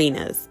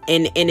arenas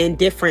and in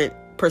different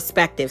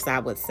perspectives, I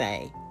would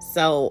say.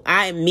 So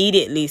I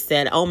immediately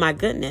said, oh my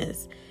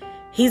goodness,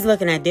 he's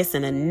looking at this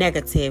in a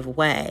negative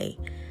way.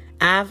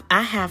 I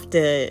have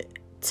to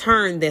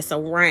turn this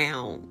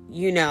around,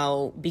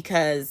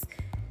 because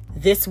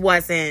this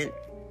wasn't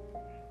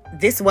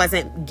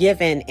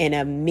given in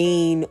a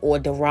mean or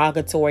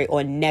derogatory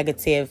or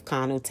negative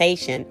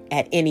connotation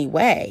at any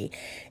way.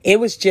 It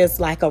was just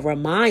like a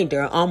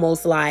reminder,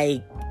 almost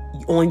like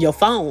on your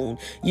phone,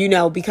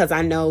 because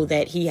I know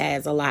that he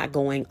has a lot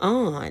going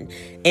on.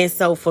 And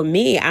so for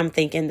me, I'm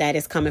thinking that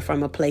it's coming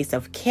from a place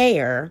of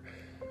care,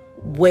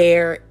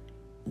 where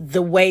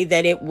the way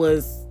that it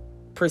was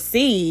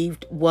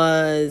perceived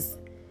was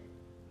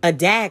a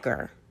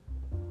dagger,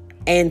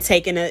 and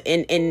taking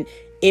and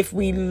if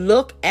we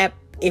look at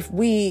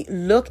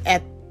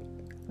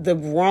the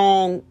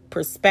wrong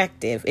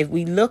perspective, if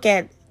we look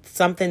at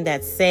something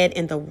that's said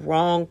in the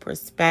wrong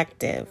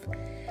perspective,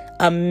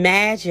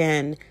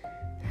 imagine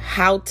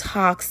how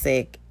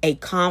toxic a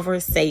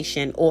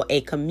conversation or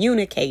a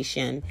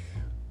communication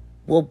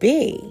will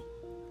be.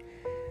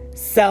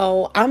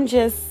 So I'm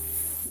just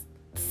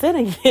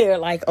sitting here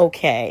like,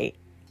 okay,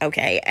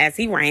 as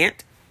he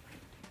rant,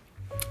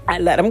 I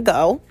let him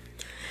go.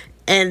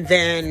 And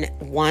then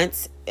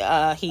once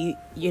he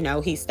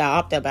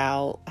stopped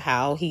about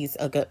how he's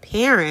a good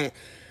parent,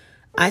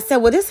 I said,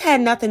 well, this had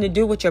nothing to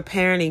do with your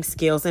parenting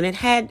skills, and it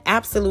had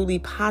absolutely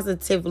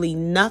positively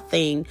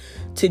nothing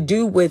to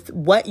do with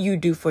what you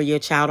do for your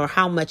child or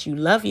how much you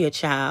love your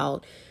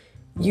child.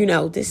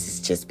 This is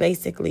just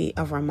basically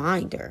a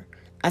reminder.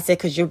 I said,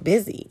 because you're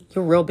busy.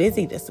 You're real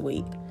busy this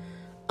week.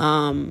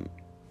 Now,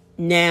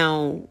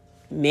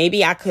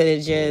 maybe I could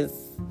have just,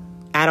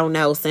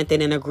 sent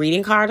it in a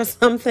greeting card or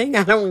something.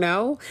 I don't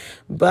know.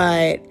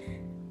 But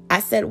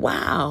I said,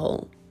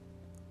 wow,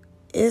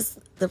 it's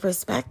the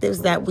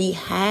perspectives that we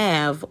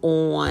have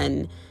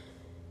on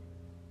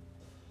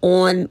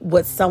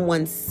what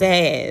someone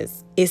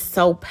says is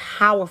so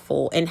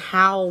powerful, and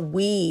how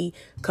we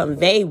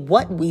convey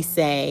what we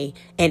say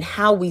and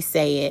how we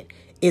say it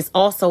is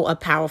also a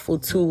powerful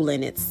tool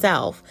in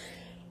itself.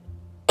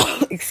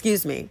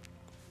 Excuse me.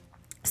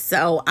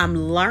 So I'm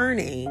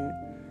learning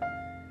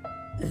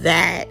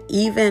that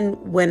even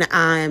when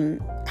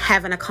I'm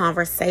having a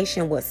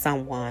conversation with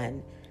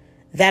someone,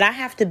 that I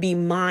have to be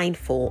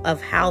mindful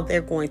of how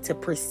they're going to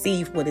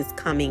perceive what is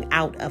coming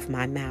out of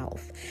my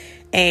mouth.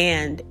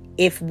 And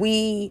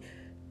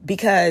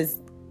because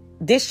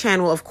this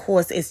channel, of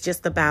course, is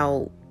just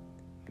about,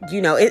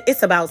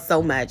 it's about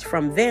so much,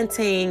 from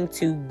venting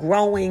to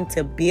growing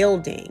to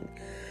building.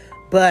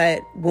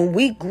 But when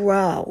we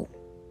grow,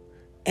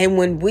 and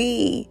when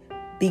we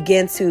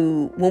begin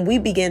to,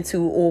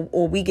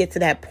 or we get to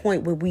that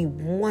point where we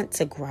want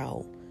to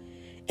grow,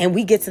 and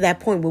we get to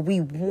that point where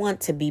we want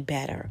to be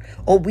better,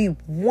 or we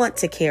want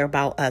to care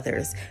about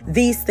others,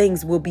 these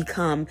things will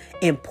become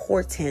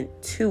important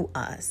to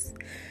us.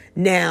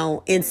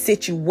 Now, in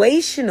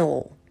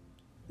situational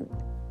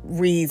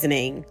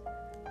reasoning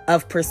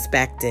of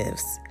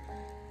perspectives,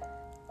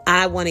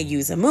 I want to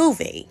use a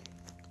movie,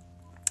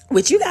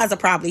 which you guys will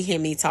probably hear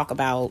me talk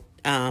about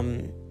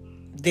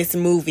this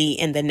movie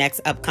in the next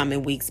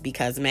upcoming weeks,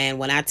 because, man,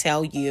 when I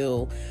tell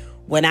you,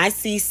 when I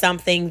see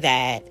something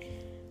that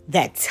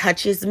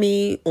touches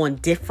me on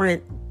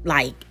different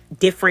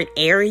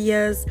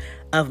areas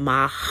of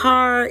my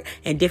heart,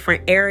 and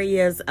different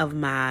areas of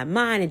my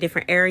mind, and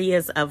different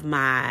areas of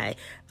my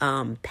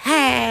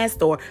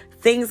past, or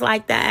things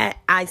like that,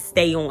 I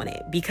stay on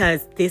it,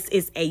 because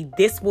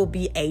this will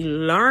be a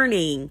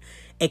learning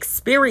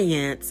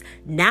experience,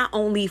 not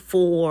only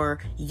for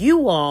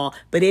you all,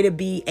 but it'll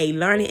be a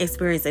learning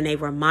experience and a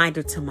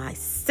reminder to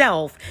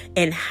myself,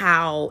 and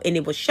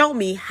it will show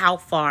me how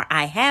far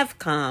I have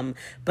come.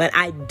 But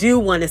I do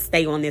want to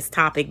stay on this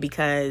topic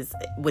because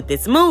with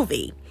this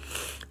movie.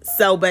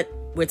 But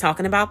we're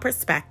talking about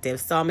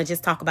perspective. So I'm going to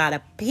just talk about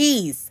a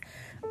piece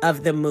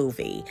of the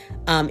movie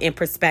in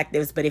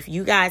perspectives. But if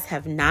you guys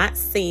have not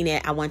seen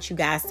it, I want you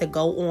guys to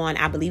go on.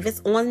 I believe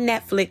it's on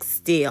Netflix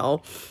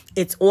still.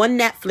 It's on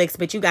Netflix,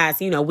 but you guys,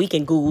 we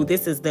can Google.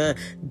 This is the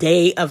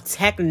day of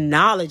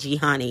technology,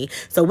 honey.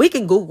 So we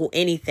can Google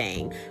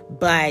anything.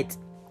 But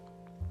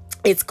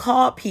it's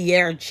called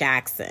Pierre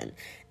Jackson.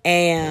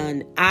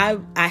 And I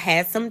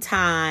had some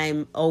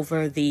time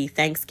over the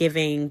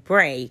Thanksgiving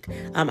break.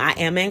 I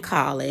am in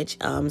college,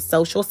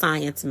 social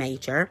science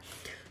major.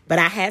 But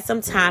I had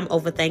some time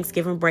over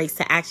Thanksgiving breaks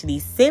to actually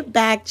sit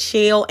back,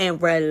 chill,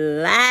 and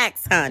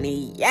relax,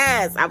 honey.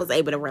 Yes, I was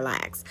able to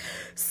relax.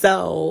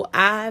 So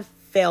I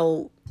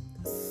felt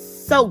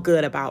so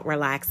good about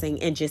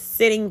relaxing and just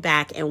sitting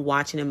back and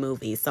watching a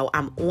movie. So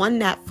I'm on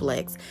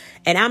Netflix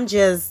and I'm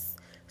just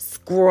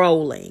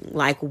scrolling.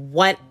 Like,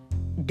 what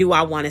do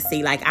I want to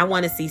see? Like, I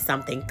want to see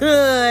something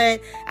good.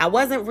 I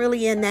wasn't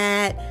really in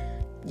that,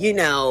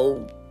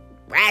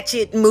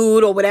 ratchet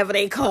mood or whatever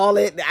they call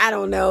it. I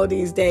don't know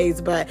these days,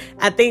 but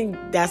I think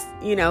that's,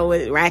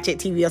 ratchet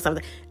TV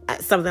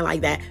or something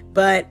like that.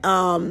 But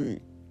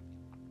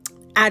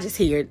I just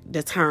hear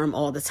the term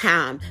all the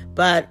time.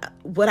 But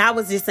what I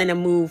was just in a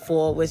mood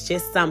for was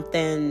just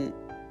something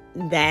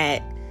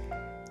that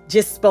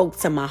just spoke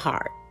to my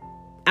heart.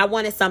 I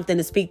wanted something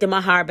to speak to my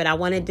heart, but I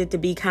wanted it to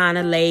be kind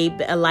of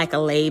like a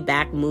laid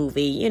back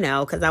movie,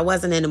 because I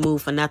wasn't in the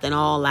mood for nothing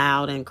all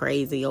loud and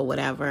crazy or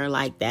whatever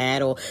like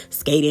that, or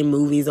skating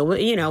movies or,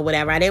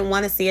 whatever. I didn't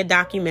want to see a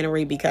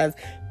documentary because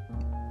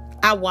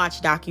I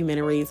watch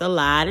documentaries a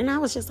lot, and I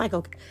was just like,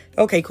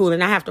 okay, cool.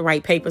 And I have to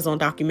write papers on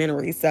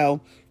documentaries.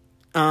 So,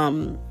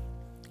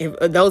 if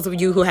those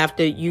of you who have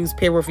to use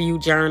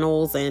peer-reviewed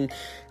journals and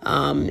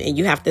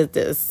you have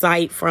to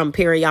cite from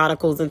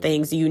periodicals and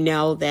things,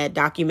 that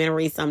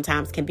documentaries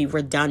sometimes can be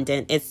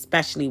redundant,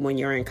 especially when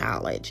you're in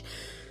college.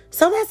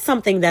 So that's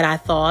something that I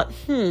thought,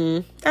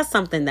 well,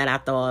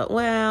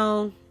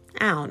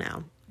 I don't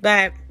know.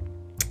 But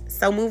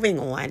so moving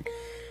on,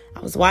 I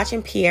was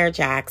watching Pierre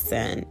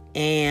Jackson,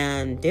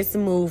 and this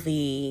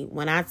movie,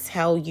 when I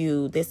tell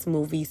you this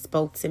movie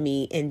spoke to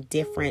me in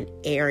different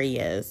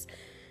areas.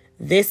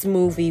 This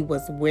movie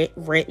was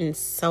written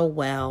so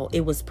well.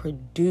 It was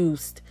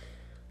produced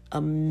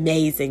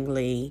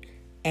amazingly.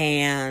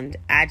 And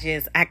I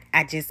just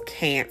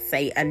can't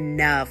say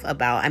enough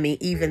about,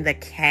 even the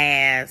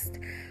cast,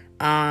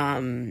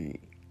 from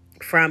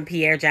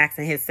Pierre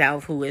Jackson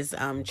himself, who is,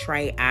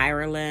 Trey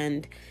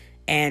Ireland,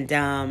 and,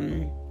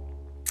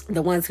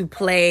 the ones who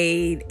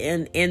played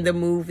in the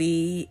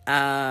movie,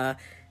 what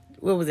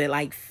was it,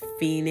 like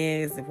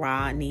Phoenix,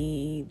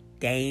 Rodney,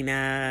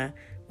 Dana,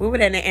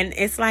 and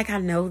it's like I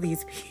know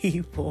these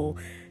people.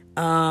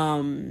 I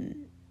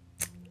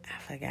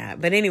forgot.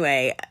 But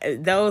anyway,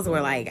 those were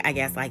I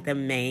guess the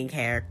main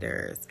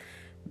characters.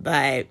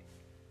 But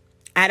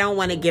I don't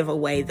want to give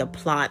away the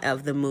plot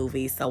of the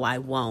movie, so I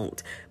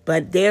won't.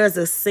 But there's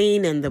a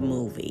scene in the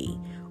movie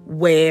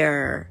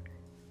where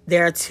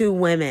there are two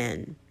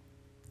women,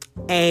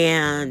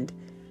 and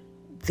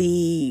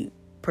the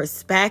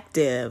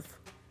perspective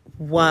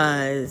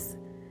was,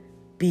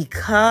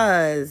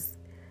 because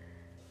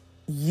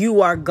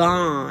you are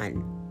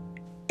gone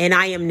and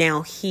I am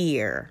now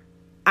here,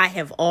 I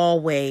have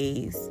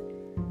always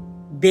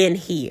been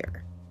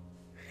here.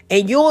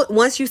 And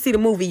once you see the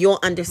movie, you'll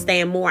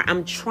understand more.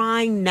 I'm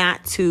trying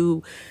not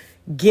to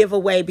give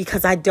away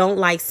because I don't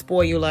like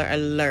spoiler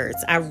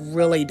alerts. I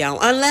really don't.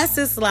 Unless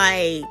it's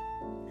like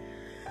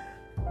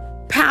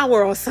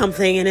Power or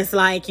something, and it's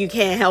like you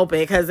can't help it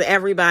because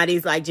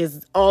everybody's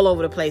just all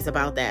over the place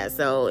about that.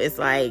 So it's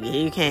like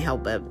you can't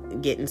help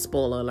but getting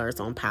spoiler alerts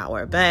on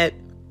Power. But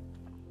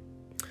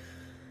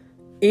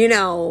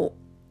and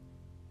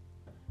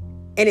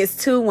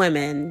it's two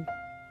women,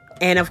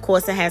 and of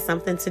course it has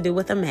something to do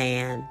with a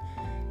man.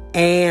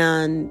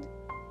 And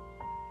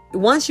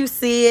once you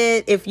see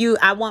it,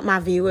 I want my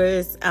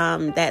viewers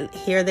that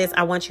hear this,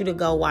 I want you to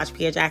go watch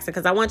Pierre Jackson,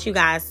 because I want you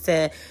guys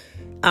to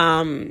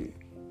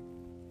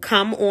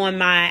come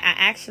on I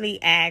actually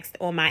asked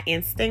on my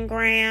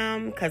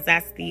Instagram, because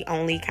that's the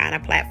only kind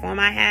of platform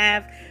I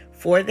have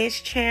for this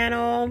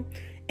channel,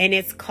 and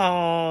it's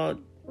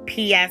called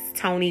PS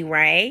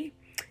ToniRayy.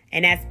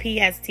 And that's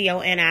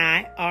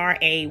PSTONIRAYY.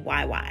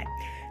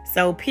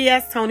 So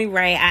PS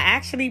ToniRayy, I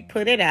actually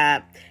put it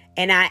up,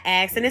 and I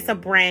asked, and it's a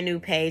brand new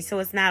page, so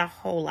it's not a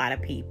whole lot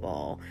of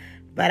people.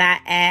 But I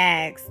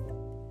asked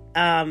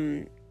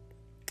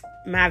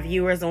my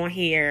viewers on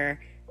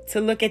here to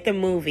look at the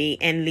movie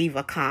and leave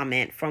a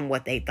comment from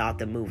what they thought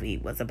the movie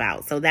was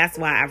about. So that's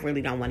why I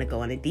really don't want to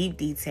go into deep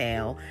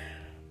detail.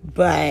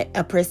 But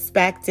a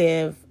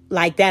perspective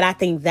like that, I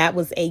think that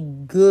was a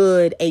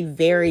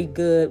very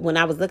good, when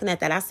I was looking at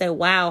that, I said,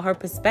 wow, her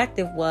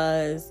perspective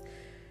was,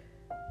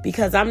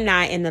 because I'm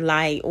not in the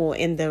light or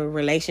in the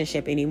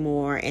relationship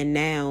anymore, and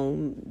now,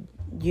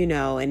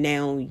 and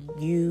now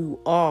you've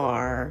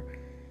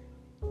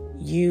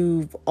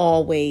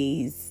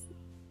always,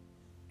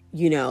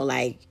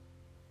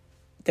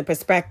 the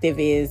perspective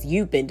is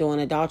you've been doing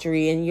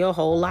adultery in your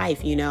whole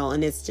life,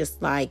 and it's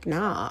just like,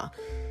 nah,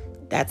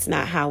 that's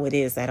not how it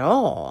is at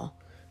all.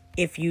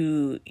 If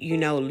you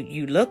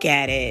look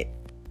at it,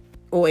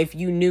 or if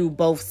you knew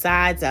both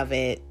sides of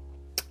it,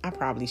 I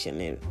probably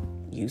shouldn't have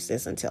used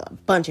this until a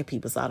bunch of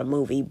people saw the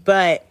movie.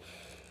 But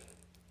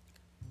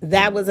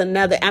that was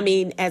another,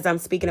 as I'm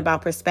speaking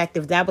about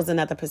perspective, that was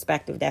another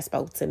perspective that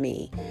spoke to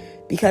me.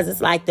 Because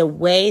it's like the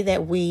way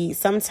that we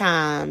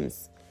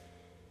sometimes,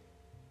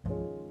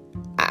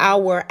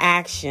 our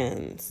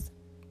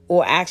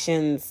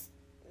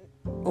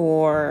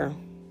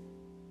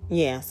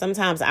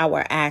sometimes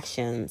our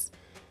actions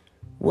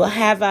will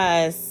have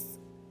us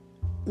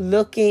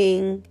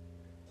looking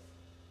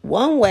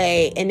one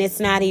way, and it's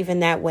not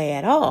even that way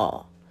at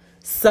all.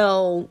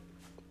 So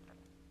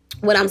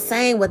what I'm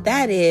saying with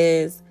that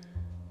is,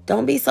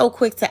 don't be so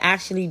quick to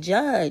actually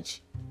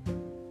judge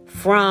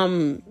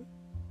from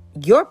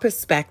your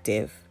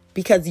perspective,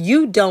 because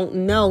you don't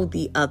know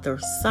the other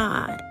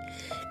side.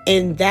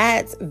 And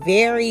that's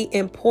very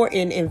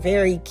important and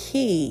very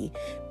key,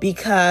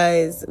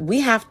 because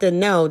we have to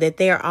know that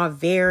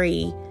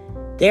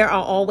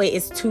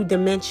it's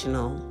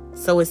two-dimensional.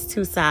 So it's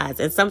two sides.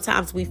 And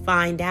sometimes we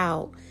find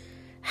out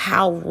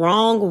how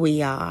wrong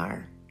we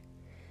are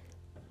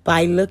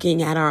by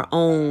looking at our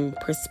own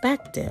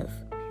perspective.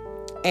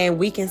 And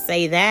we can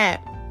say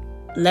that.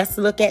 Let's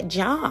look at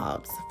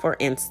jobs, for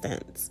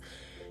instance.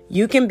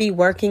 You can be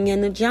working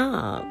in a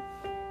job.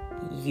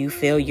 You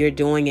feel you're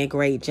doing a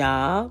great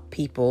job.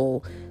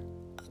 People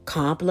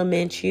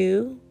compliment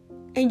you.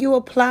 And you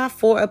apply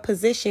for a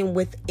position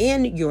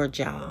within your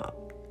job.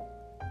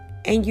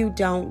 And you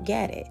don't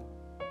get it.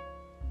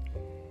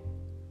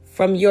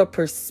 From your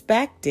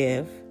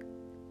perspective,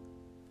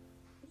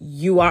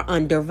 you are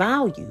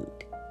undervalued.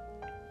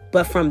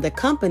 But from the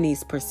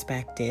company's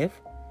perspective,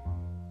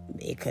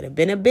 it could have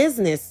been a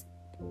business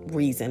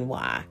reason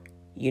why.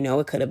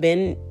 It could have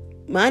been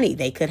money.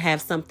 They could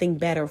have something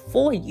better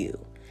for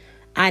you.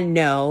 I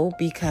know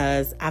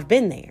because I've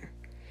been there.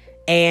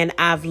 And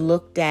I've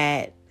looked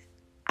at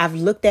the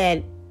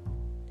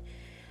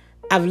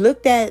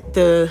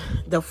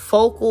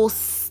focal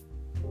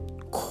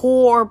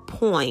core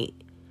point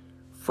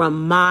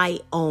from my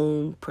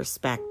own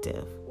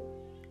perspective.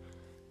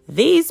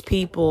 These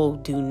people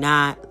do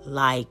not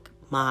like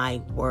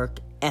my work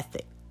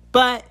ethic,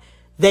 but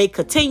they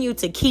continue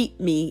to keep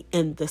me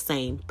in the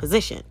same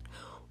position.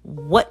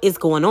 What is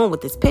going on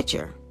with this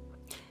picture?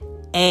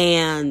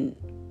 And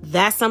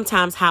that's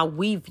sometimes how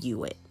we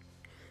view it.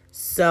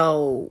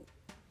 So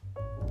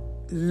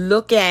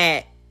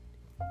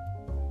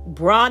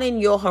broaden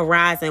your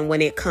horizon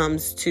when it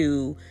comes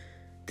to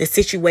the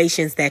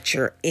situations that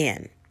you're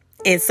in.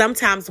 And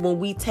sometimes when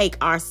we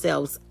take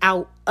ourselves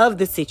out of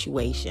the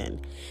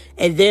situation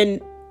and then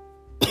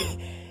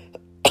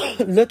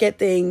look at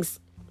things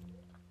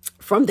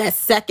from that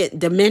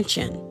second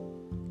dimension,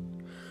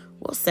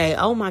 we'll say,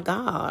 oh my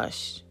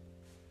gosh,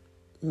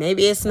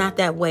 maybe it's not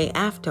that way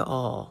after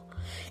all.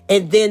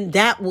 And then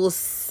that will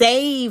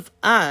save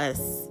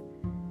us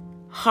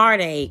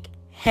heartache,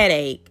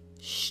 headache,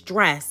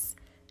 stress,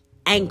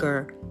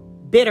 anger,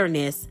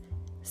 bitterness,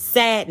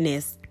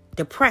 sadness,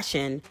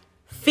 depression,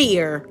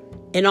 fear,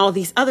 and all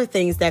these other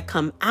things that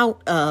come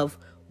out of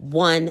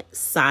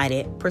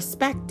one-sided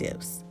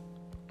perspectives.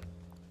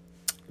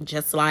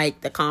 Just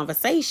like the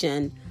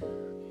conversation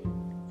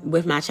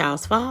with my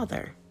child's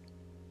father.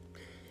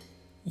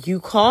 You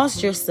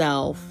caused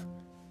yourself,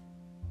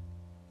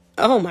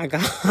 oh my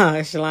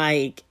gosh,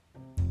 like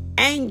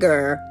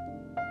anger,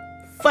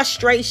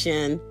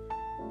 frustration,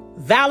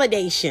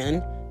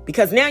 validation,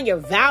 because now you're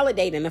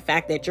validating the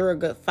fact that you're a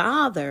good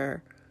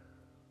father,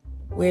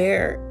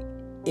 where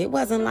it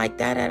wasn't like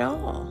that at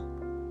all.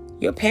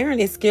 Your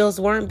parenting skills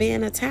weren't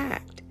being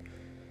attacked.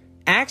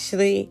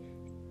 Actually,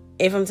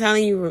 if I'm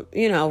telling you,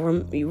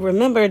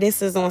 remember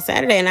this is on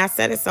Saturday, and I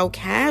said it so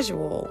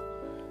casual,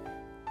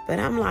 but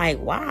I'm like,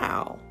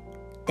 wow,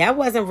 that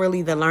wasn't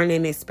really the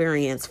learning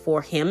experience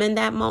for him in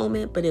that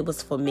moment, but it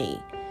was for me.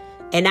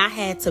 And I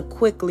had to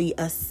quickly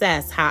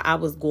assess how I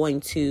was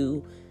going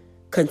to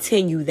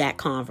continue that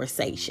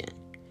conversation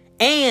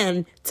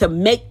and to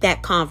make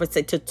that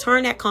conversation, to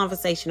turn that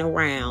conversation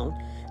around,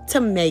 to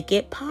make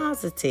it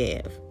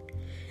positive.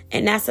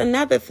 And that's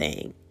another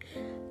thing.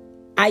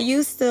 I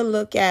used to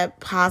look at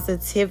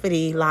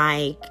positivity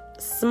like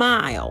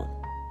smile.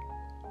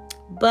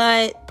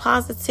 But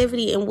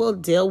positivity, and we'll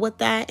deal with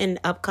that in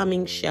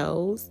upcoming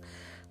shows,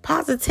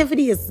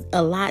 positivity is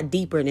a lot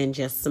deeper than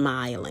just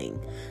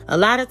smiling. A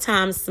lot of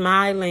times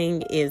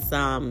smiling is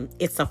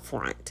it's a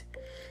front.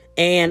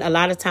 And a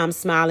lot of times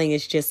smiling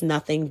is just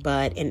nothing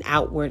but an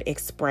outward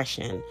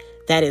expression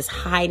that is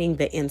hiding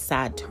the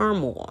inside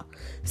turmoil.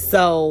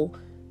 So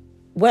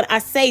what I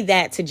say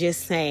that to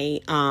just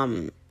say,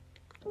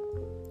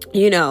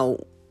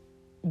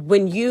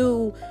 when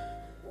you,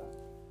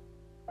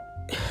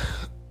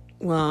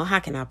 well, how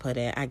can I put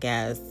it? I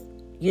guess,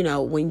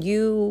 when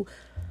you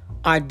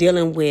are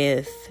dealing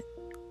with,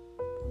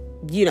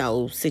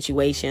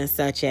 situations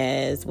such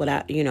as what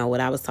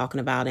I was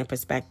talking about in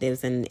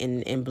perspectives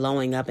and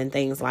blowing up and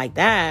things like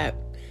that,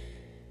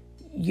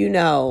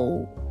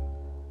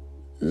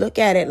 look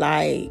at it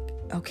like,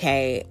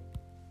 okay,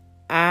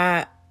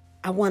 I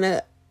want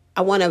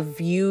to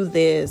view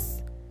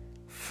this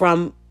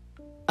from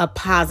a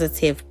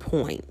positive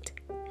point.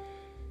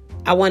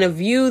 I want to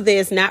view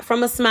this not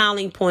from a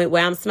smiling point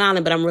where I'm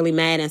smiling, but I'm really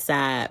mad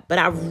inside. But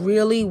I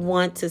really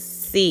want to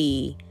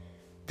see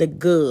the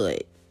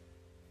good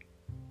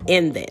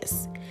in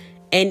this.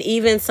 And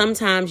even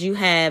sometimes you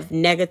have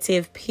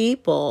negative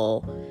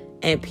people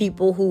and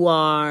people who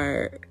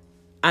are,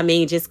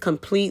 just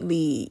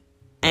completely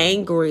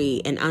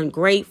angry and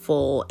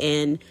ungrateful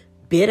and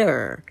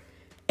bitter.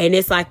 And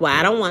it's like, well,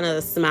 I don't want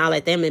to smile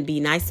at them and be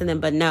nice to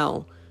them. But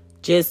no,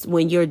 just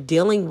when you're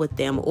dealing with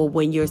them or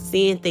when you're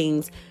seeing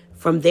things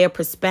from their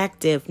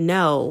perspective,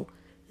 no,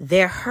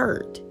 they're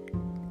hurt.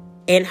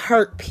 And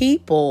hurt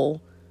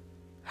people,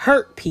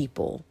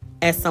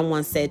 as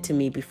someone said to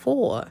me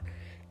before.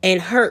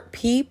 And hurt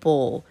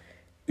people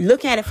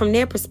look at it from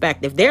their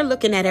perspective. They're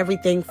looking at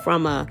everything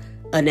from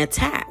an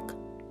attack.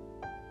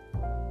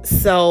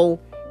 So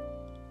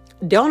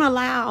don't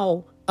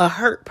allow a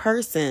hurt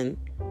person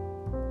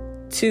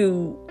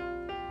to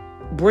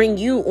bring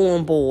you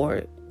on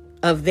board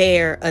of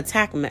their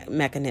attack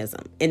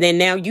mechanism. And then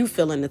now you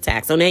feeling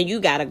attacked. So now you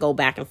got to go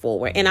back and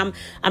forward. And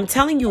I'm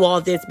telling you all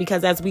this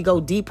because as we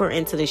go deeper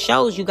into the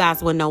shows, you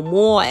guys will know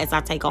more as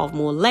I take off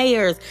more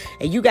layers,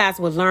 and you guys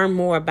will learn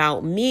more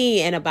about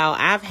me and about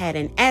I've had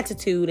an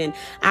attitude, and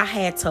I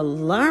had to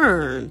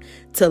learn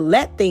to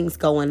let things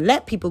go and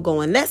let people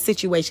go and let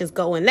situations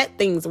go and let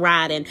things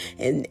ride and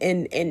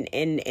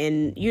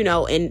you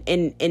know,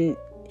 and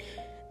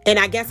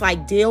I guess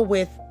like deal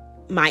with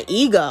my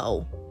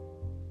ego,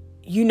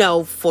 you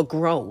know, for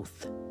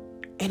growth.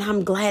 And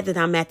I'm glad that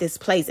I'm at this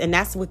place. And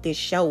that's what this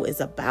show is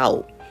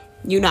about.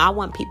 You know, I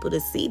want people to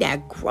see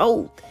that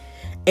growth.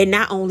 And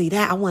not only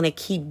that, I want to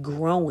keep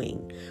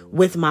growing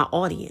with my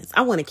audience.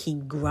 I want to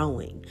keep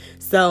growing.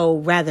 So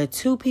rather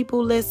 2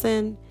 people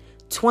listen,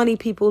 20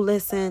 people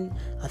listen,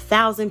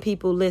 1,000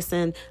 people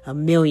listen,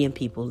 1,000,000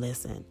 people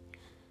listen.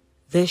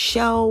 The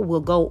show will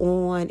go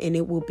on and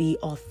it will be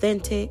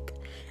authentic.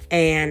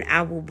 And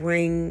I will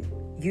bring,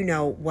 you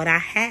know, what I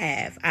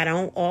have. I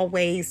don't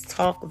always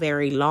talk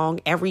very long.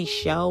 Every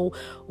show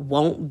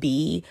won't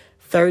be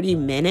 30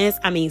 minutes.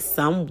 I mean,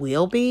 some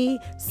will be.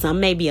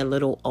 Some may be a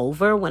little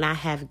over when I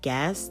have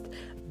guests.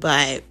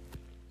 But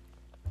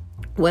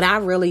what I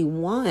really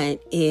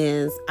want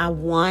is I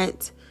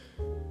want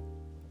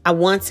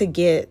to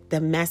get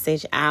the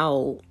message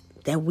out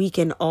that we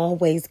can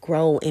always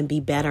grow and be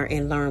better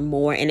and learn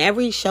more. And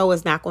every show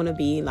is not going to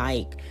be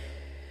like,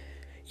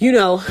 you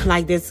know,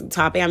 like this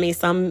topic. I mean,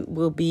 some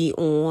will be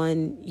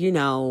on, you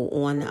know,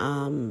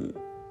 on,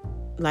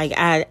 like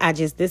I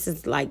just, this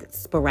is like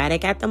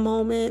sporadic at the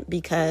moment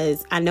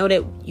because I know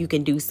that you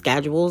can do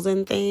schedules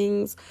and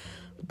things,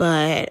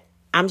 but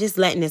I'm just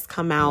letting this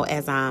come out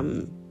as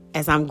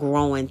I'm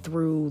growing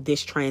through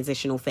this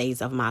transitional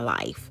phase of my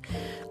life.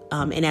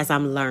 And as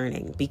I'm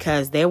learning,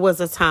 because there was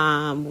a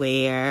time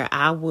where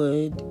I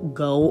would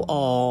go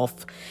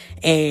off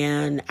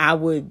and I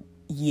would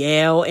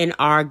yell and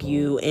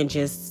argue and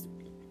just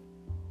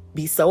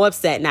be so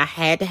upset, and I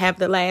had to have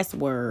the last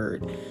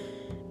word.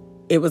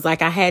 It was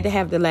like I had to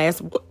have the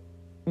last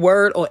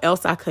word or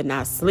else I could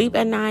not sleep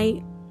at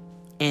night,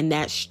 and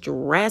that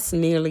stress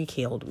nearly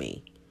killed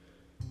me.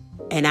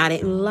 And I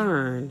didn't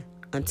learn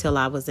until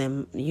I was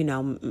in, you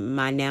know,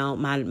 my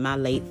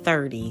late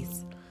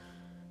 30s.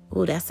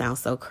 Oh, that sounds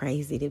so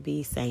crazy to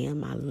be saying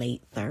my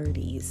late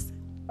 30s.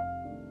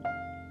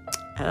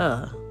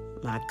 Oh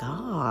my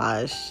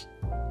gosh.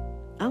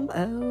 I'm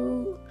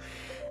old.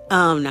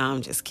 No,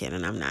 I'm just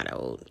kidding. I'm not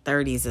old.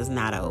 30s is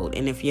not old.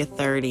 And if you're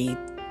 30,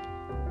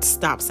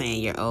 stop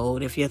saying you're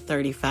old. If you're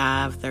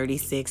 35,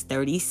 36,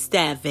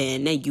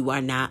 37, you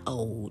are not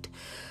old.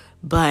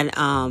 But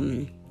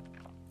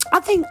I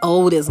think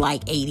old is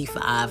like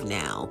 85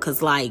 now.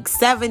 Because like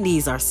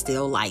 70s are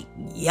still like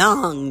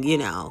young, you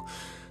know.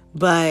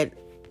 But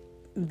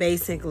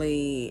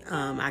basically,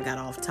 I got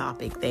off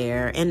topic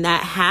there. And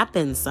that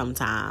happens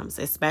sometimes,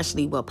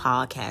 especially with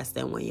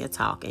podcasting. When you're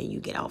talking, you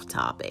get off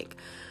topic.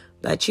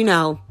 But, you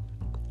know,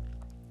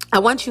 I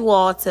want you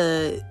all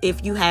to,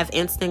 if you have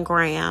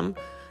Instagram,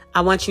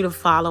 I want you to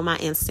follow my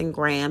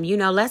Instagram. You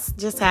know, let's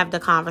just have the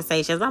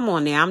conversations. I'm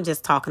on there. I'm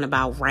just talking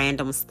about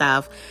random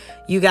stuff.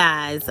 You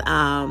guys,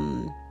 I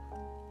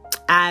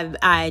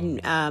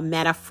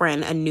met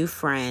a new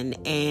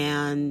friend,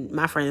 and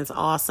my friend is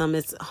awesome.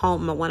 It's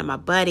one of my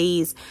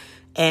buddies,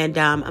 and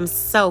I'm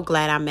so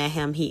glad I met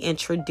him. He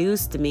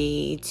introduced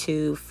me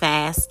to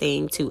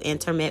fasting, to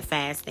intermittent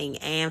fasting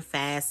and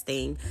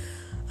fasting.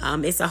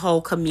 It's a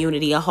whole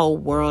community, a whole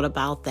world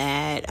about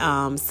that.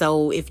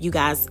 So if you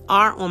guys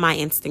are on my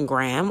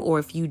Instagram, or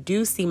if you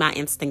do see my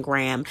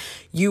Instagram,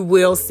 you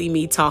will see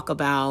me talk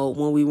about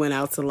when we went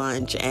out to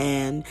lunch,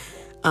 and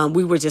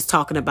we were just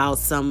talking about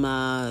some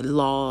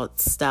law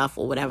stuff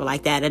or whatever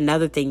like that.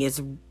 Another thing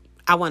is,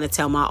 I want to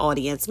tell my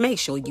audience, make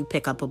sure you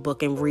pick up a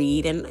book and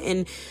read,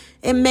 and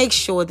make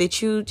sure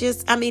that you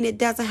just, I mean, it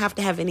doesn't have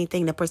to have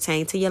anything to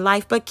pertain to your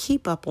life, but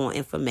keep up on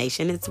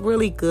information. It's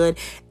really good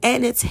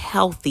and it's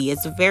healthy.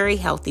 It's very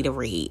healthy to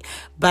read.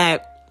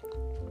 But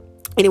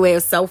anyway,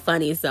 it's so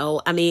funny.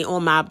 So, I mean,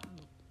 on my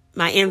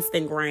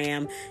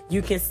Instagram,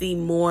 you can see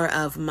more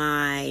of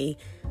my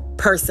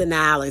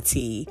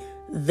personality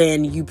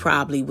than you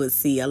probably would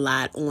see a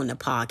lot on the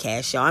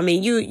podcast show. I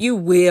mean, you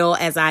will,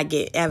 as I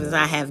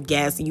have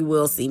guests, you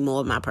will see more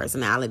of my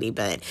personality,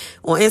 but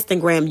on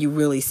Instagram, you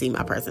really see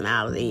my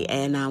personality.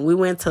 And we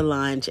went to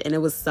lunch, and it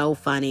was so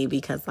funny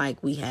because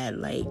like we had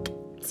like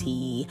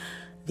tea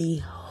the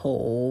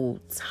whole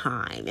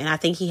time, and I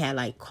think he had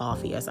like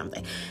coffee or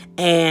something.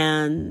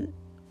 And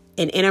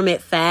in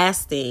intermittent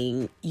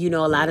fasting, you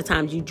know, a lot of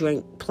times you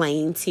drink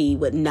plain tea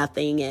with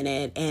nothing in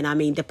it. And I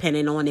mean,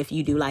 depending on if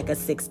you do like a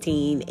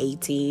 16,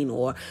 18,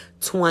 or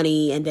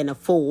 20, and then a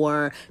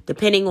 4,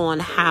 depending on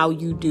how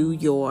you do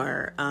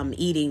your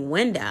eating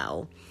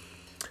window.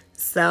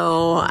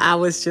 So I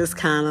was just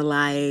kind of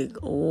like,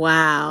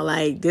 wow,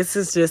 like this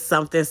is just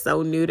something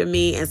so new to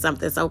me and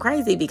something so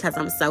crazy because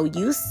I'm so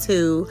used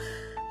to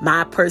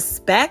my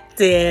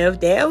perspective.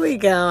 There we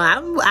go.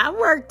 I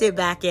worked it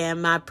back in.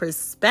 My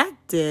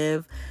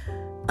perspective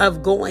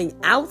of going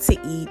out to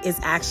eat is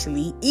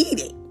actually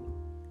eating.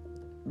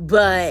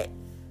 But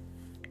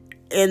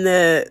in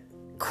the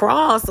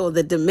cross or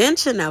the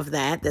dimension of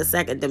that, the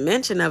second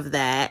dimension of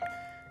that,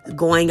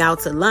 going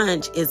out to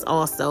lunch is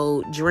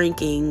also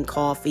drinking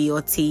coffee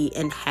or tea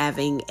and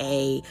having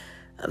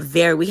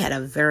we had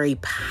a very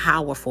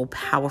powerful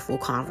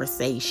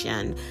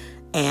conversation.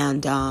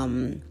 And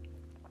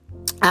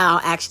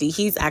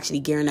he's actually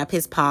gearing up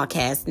his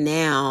podcast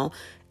now,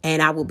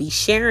 and I will be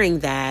sharing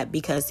that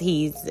because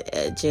he's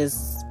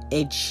just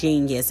a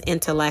genius,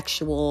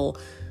 intellectual,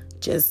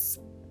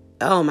 just,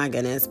 oh my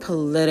goodness,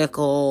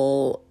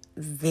 political,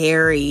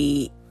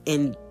 very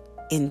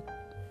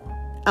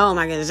oh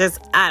my goodness, just,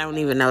 I don't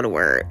even know the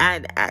word.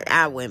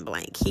 I went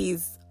blank.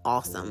 He's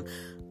awesome.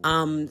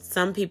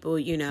 Some people,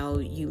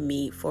 you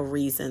meet for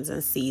reasons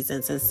and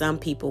seasons, and some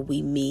people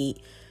we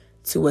meet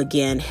to,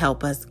 again,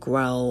 help us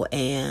grow.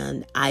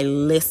 And I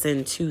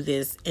listened to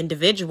this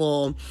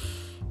individual,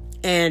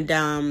 and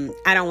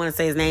I don't want to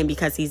say his name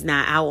because he's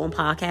not out on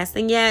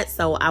podcasting yet,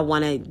 so I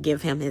want to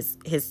give him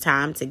his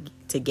time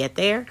to get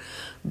there.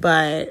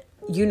 But,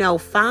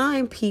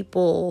 find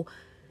people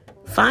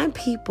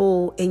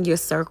in your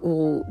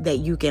circle that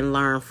you can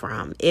learn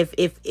from.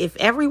 If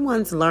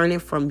everyone's learning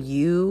from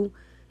you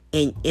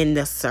in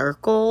the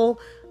circle,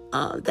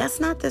 that's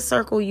not the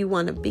circle you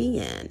want to be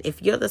in. If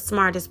you're the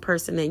smartest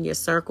person in your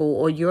circle,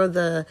 or you're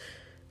the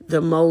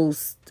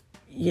most,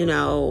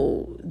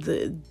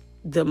 the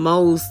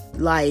most,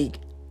 like,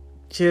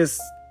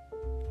 just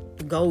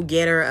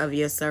go-getter of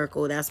your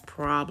circle, that's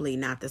probably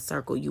not the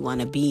circle you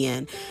want to be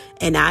in.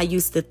 And I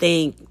used to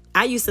think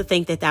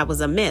that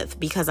was a myth,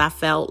 because I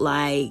felt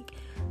like,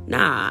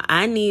 nah,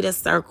 I need a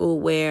circle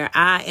where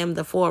I am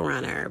the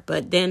forerunner.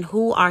 But then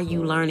who are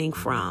you learning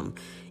from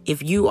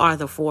if you are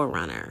the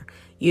forerunner?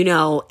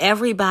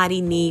 Everybody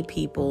need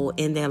people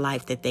in their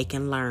life that they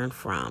can learn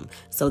from,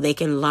 so they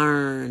can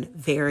learn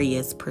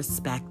various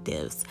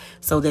perspectives,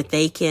 so that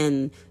they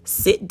can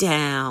sit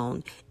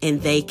down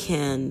and they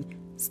can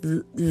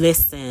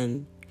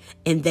listen,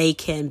 and they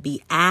can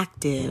be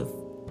active,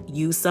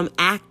 use some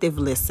active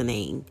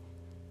listening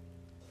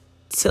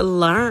to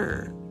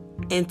learn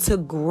and to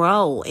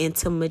grow and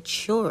to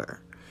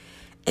mature.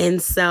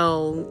 And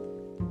so,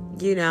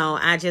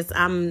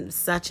 I'm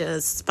such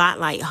a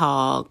spotlight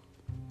hog.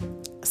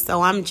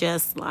 So I'm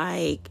just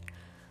like,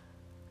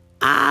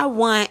 I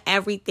want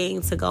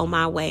everything to go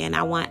my way, and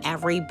I want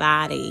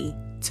everybody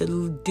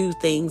to do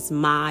things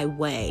my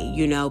way,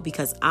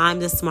 because I'm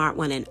the smart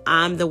one and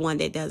I'm the one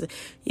that does it,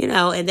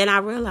 and then I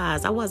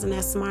realized I wasn't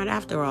that smart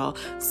after all.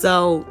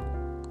 So,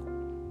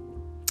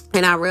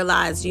 and I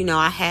realized,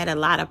 I had a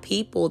lot of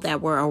people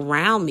that were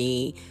around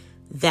me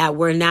that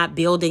were not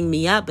building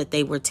me up, but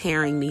they were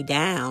tearing me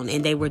down,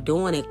 and they were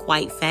doing it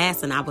quite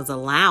fast. And I was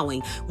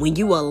allowing, when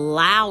you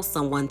allow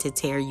someone to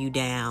tear you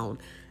down,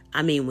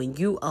 when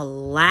you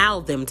allow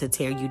them to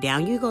tear you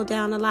down, you go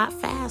down a lot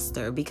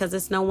faster, because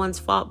it's no one's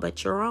fault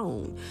but your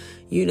own,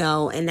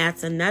 and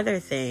that's another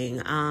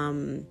thing.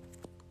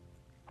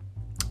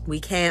 We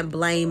can't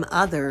blame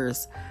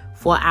others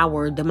for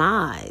our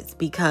demise,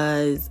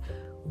 because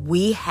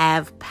we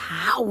have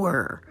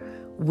power.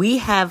 We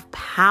have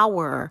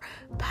power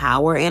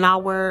in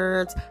our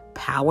words,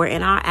 power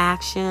in our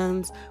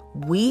actions.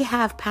 We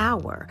have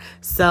power.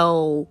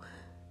 So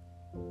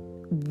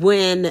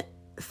when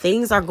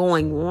things are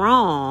going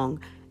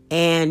wrong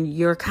and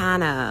you're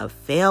kind of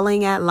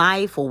failing at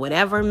life, or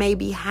whatever may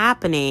be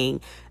happening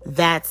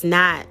that's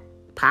not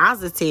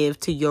positive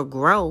to your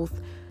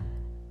growth,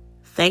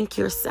 thank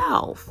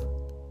yourself,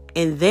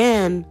 and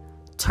then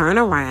turn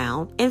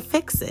around and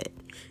fix it.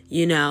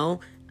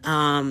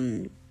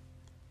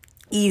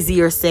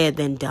 Easier said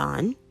than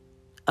done,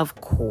 of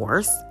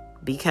course,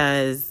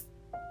 because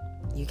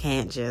you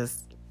can't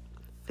just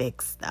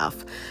fix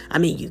stuff.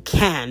 You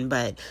can,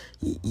 but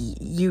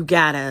you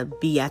gotta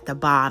be at the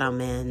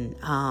bottom and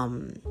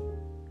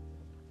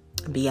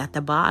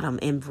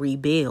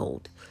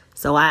rebuild.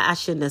 So I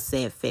shouldn't have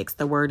said fix.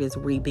 The word is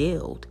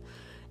rebuild.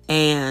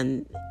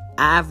 And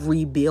I've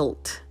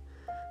rebuilt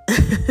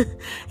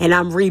and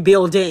I'm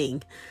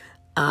rebuilding.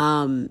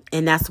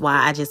 And that's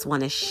why I just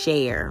want to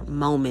share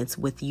moments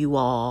with you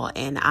all.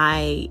 And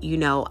I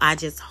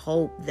just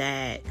hope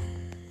that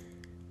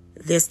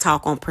this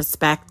talk on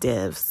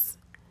perspectives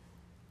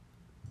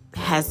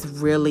has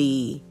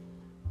really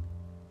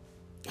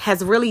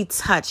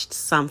touched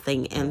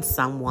something in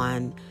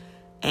someone.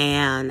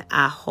 And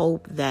I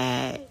hope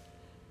that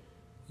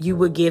you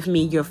would give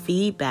me your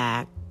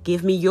feedback.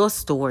 Give me your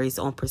stories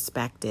on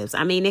perspectives.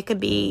 It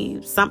could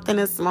be something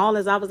as small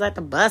as I was at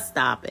the bus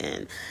stop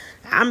and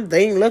I'm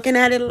looking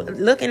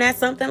at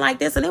something like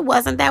this, and it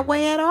wasn't that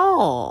way at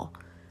all.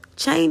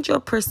 Change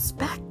your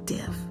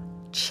perspective.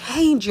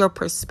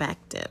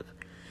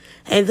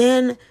 And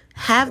then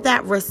have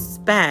that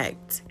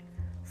respect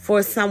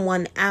for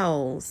someone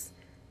else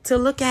to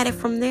look at it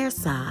from their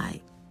side.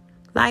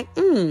 Like,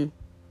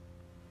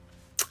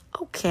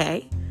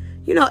 okay.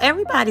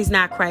 Everybody's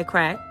not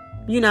cray-cray.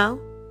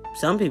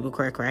 Some people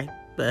cray-cray,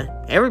 but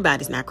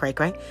everybody's not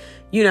cray-cray.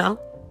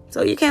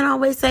 So you can't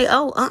always say,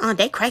 oh,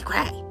 they cray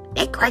cray.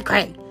 They cray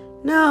cray.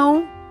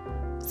 No.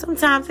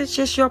 Sometimes it's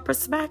just your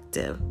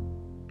perspective.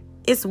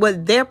 It's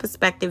what their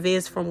perspective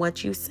is from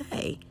what you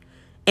say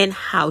and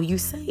how you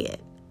say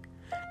it.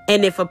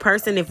 And if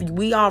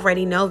we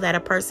already know that a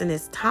person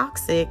is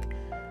toxic,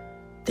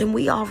 then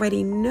we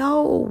already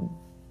know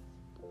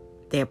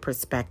their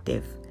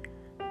perspective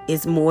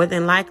is more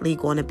than likely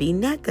going to be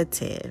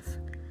negative.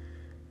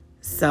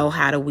 So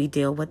how do we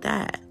deal with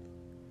that?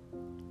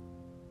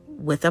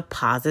 With a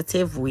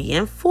positive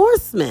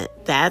reinforcement.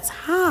 That's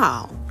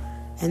how.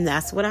 And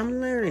that's what I'm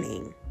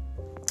learning.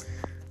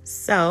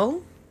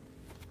 So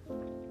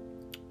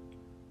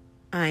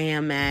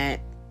I'm at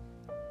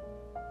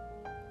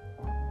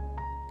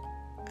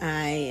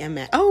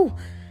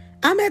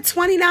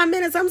 29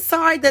 minutes. I'm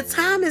sorry. The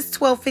time is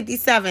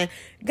 12:57.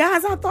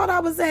 Guys, I thought I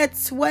was at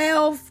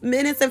 12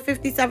 minutes and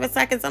 57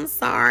 seconds. I'm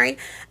sorry.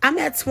 I'm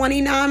at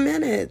 29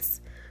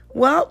 minutes.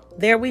 Well,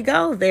 there we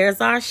go.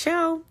 There's our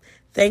show.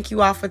 Thank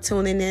you all for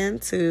tuning in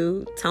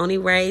to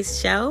ToniRay's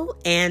show.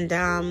 And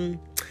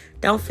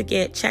don't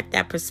forget, check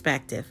that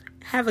perspective.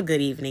 Have a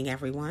good evening,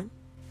 everyone.